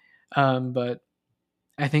day. But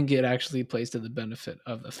I think it actually plays to the benefit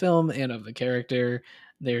of the film and of the character.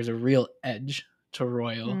 There's a real edge to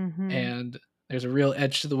Royal, and there's a real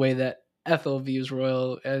edge to the way that Ethel views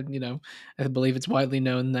Royal. And, I believe it's widely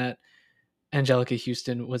known that Angelica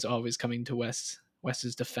Houston was always coming to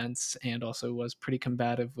Wes's defense, and also was pretty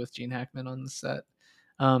combative with Gene Hackman on the set.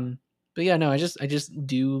 But yeah, no, I just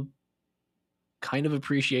do kind of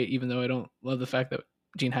appreciate, even though I don't love the fact that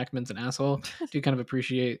Gene Hackman's an asshole, do kind of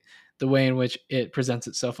appreciate the way in which it presents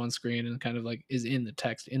itself on screen and kind of, like, is in the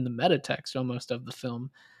text, in the meta text almost of the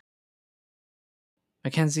film.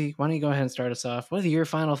 Mackenzie, why don't you go ahead and start us off? What are your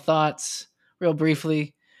final thoughts, real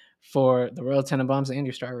briefly, for the Royal Tenenbaums and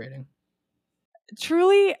your star rating?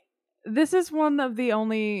 Truly, this is one of the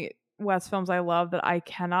only Wes films I love that I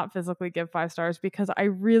cannot physically give 5 stars, because I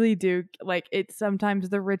really do like it. Sometimes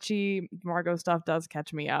the Richie Margot stuff does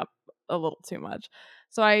catch me up a little too much.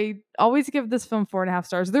 So I always give this film 4.5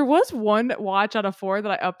 stars. There was one watch out of 4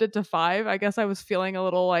 that I upped it to 5. I guess I was feeling a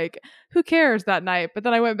little like, who cares that night? But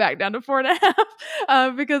then I went back down to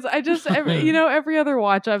 4.5 because I just, every other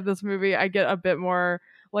watch of this movie, I get a bit more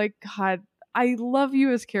like, God, I love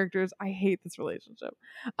you as characters. I hate this relationship.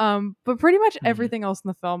 But pretty much everything else in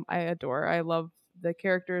the film, I adore. I love the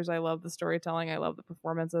characters. I love the storytelling. I love the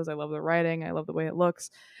performances. I love the writing. I love the way it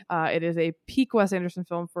looks. It is a peak Wes Anderson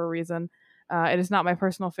film for a reason. It is not my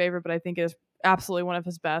personal favorite, but I think it is absolutely one of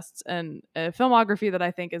his bests, and a filmography that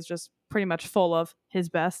I think is just pretty much full of his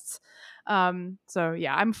bests. So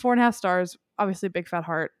yeah, I'm 4.5 stars. Obviously, big fat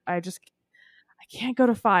heart. I can't go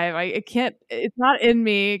to 5. I can't. It's not in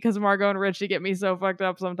me because Margot and Richie get me so fucked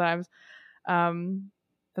up sometimes. But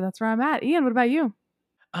that's where I'm at. Ian, what about you?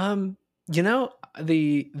 You know,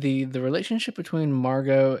 the relationship between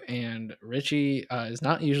Margot and Richie is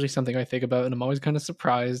not usually something I think about, and I'm always kind of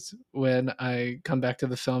surprised when I come back to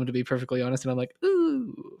the film, to be perfectly honest, and I'm like,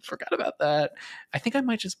 ooh, forgot about that. I think I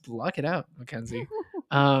might just block it out, Mackenzie.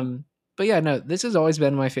 But yeah, no, this has always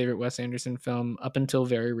been my favorite Wes Anderson film up until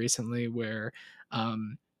very recently, where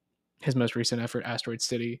his most recent effort, Asteroid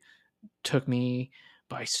City, took me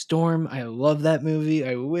by storm. I love that movie.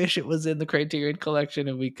 I wish it was in the Criterion Collection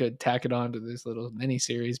and we could tack it on to this little mini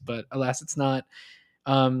series, but alas, it's not.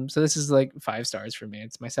 So this is like 5 stars for me.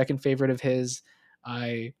 It's my second favorite of his.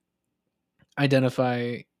 I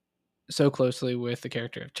identify so closely with the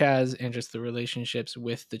character of Chaz and just the relationships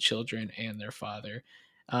with the children and their father.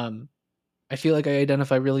 I feel like I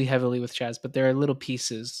identify really heavily with Chaz, but there are little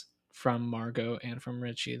pieces from Margot and from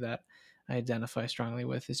Richie that I identify strongly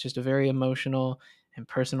with. It's just a very emotional and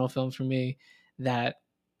personal film for me that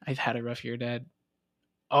I've had a rough year, Dad.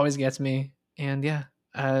 Always gets me. And yeah,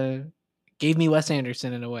 gave me Wes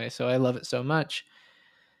Anderson in a way. So I love it so much.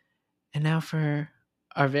 And now for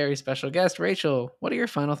our very special guest, Rachel, what are your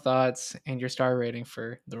final thoughts and your star rating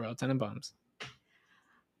for The Royal Tenenbaums?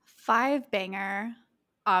 5 banger,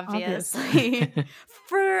 obviously.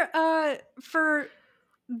 For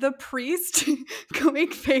the priest going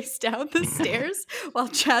face down the stairs while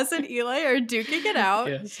Chaz and Eli are duking it out.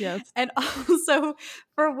 Yes. And also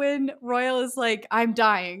for when Royal is like, I'm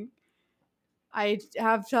dying. I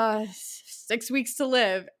have 6 weeks to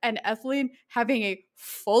live. And Ethline having a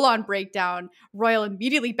full-on breakdown. Royal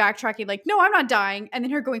immediately backtracking like, no, I'm not dying. And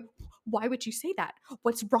then her going, why would you say that?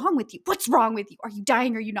 What's wrong with you? What's wrong with you? Are you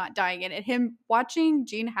dying or are you not dying? And him watching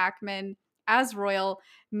Gene Hackman as Royal,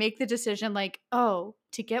 make the decision like, oh,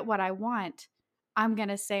 to get what I want, I'm going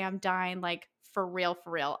to say I'm dying, like, for real,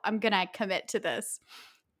 for real. I'm going to commit to this.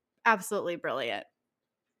 Absolutely brilliant.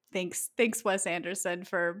 Thanks, Wes Anderson,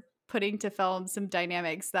 for putting to film some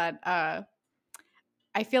dynamics that I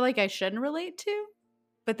feel like I shouldn't relate to.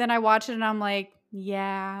 But then I watch it and I'm like,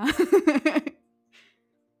 yeah.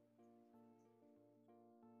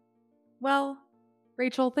 Well,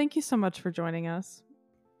 Rachel, thank you so much for joining us.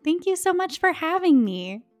 Thank you so much for having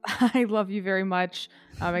me. I love you very much.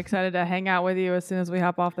 I'm excited to hang out with you as soon as we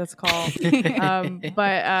hop off this call. Yeah,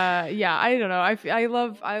 I don't know. I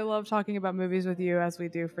love talking about movies with you as we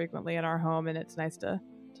do frequently in our home, and it's nice to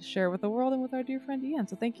share with the world and with our dear friend Ian.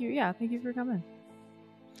 So thank you. Yeah, thank you for coming.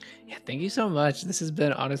 Yeah, thank you so much. This has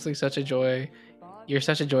been honestly such a joy. You're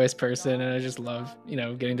such a joyous person, and I just love,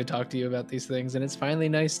 getting to talk to you about these things. And it's finally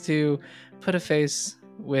nice to put a face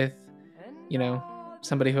with,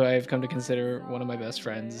 somebody who I've come to consider one of my best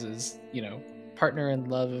friends is, partner and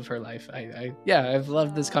love of her life. I've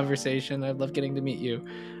loved this conversation. I've loved getting to meet you.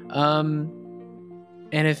 And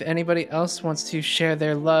if anybody else wants to share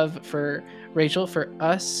their love for Rachel, for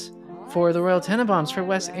us, for the Royal Tenenbaums, for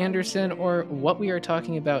Wes Anderson, or what we are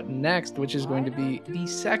talking about next, which is going to be the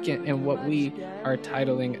second in what we are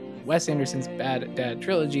titling Wes Anderson's Bad Dad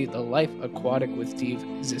Trilogy, The Life Aquatic with Steve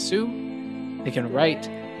Zissou, they can write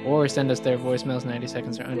or send us their voicemails 90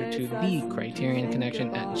 seconds or under to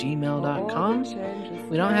thecriterionconnection@gmail.com.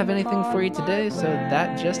 We don't have anything for you today, so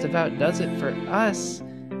that just about does it for us.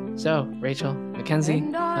 So, Rachel, Mackenzie,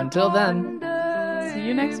 until then, see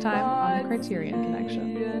you next time on The Criterion Connection.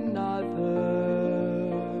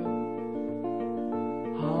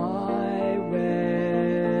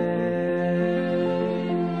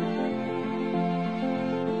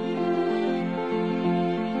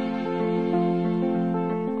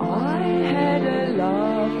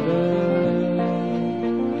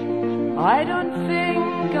 I don't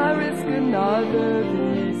think I risk another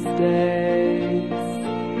these days.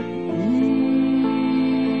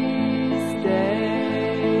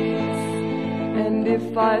 And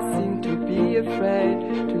if I seem to be afraid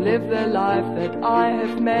to live the life that I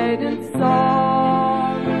have made in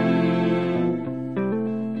song,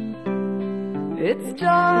 it's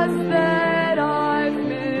just that I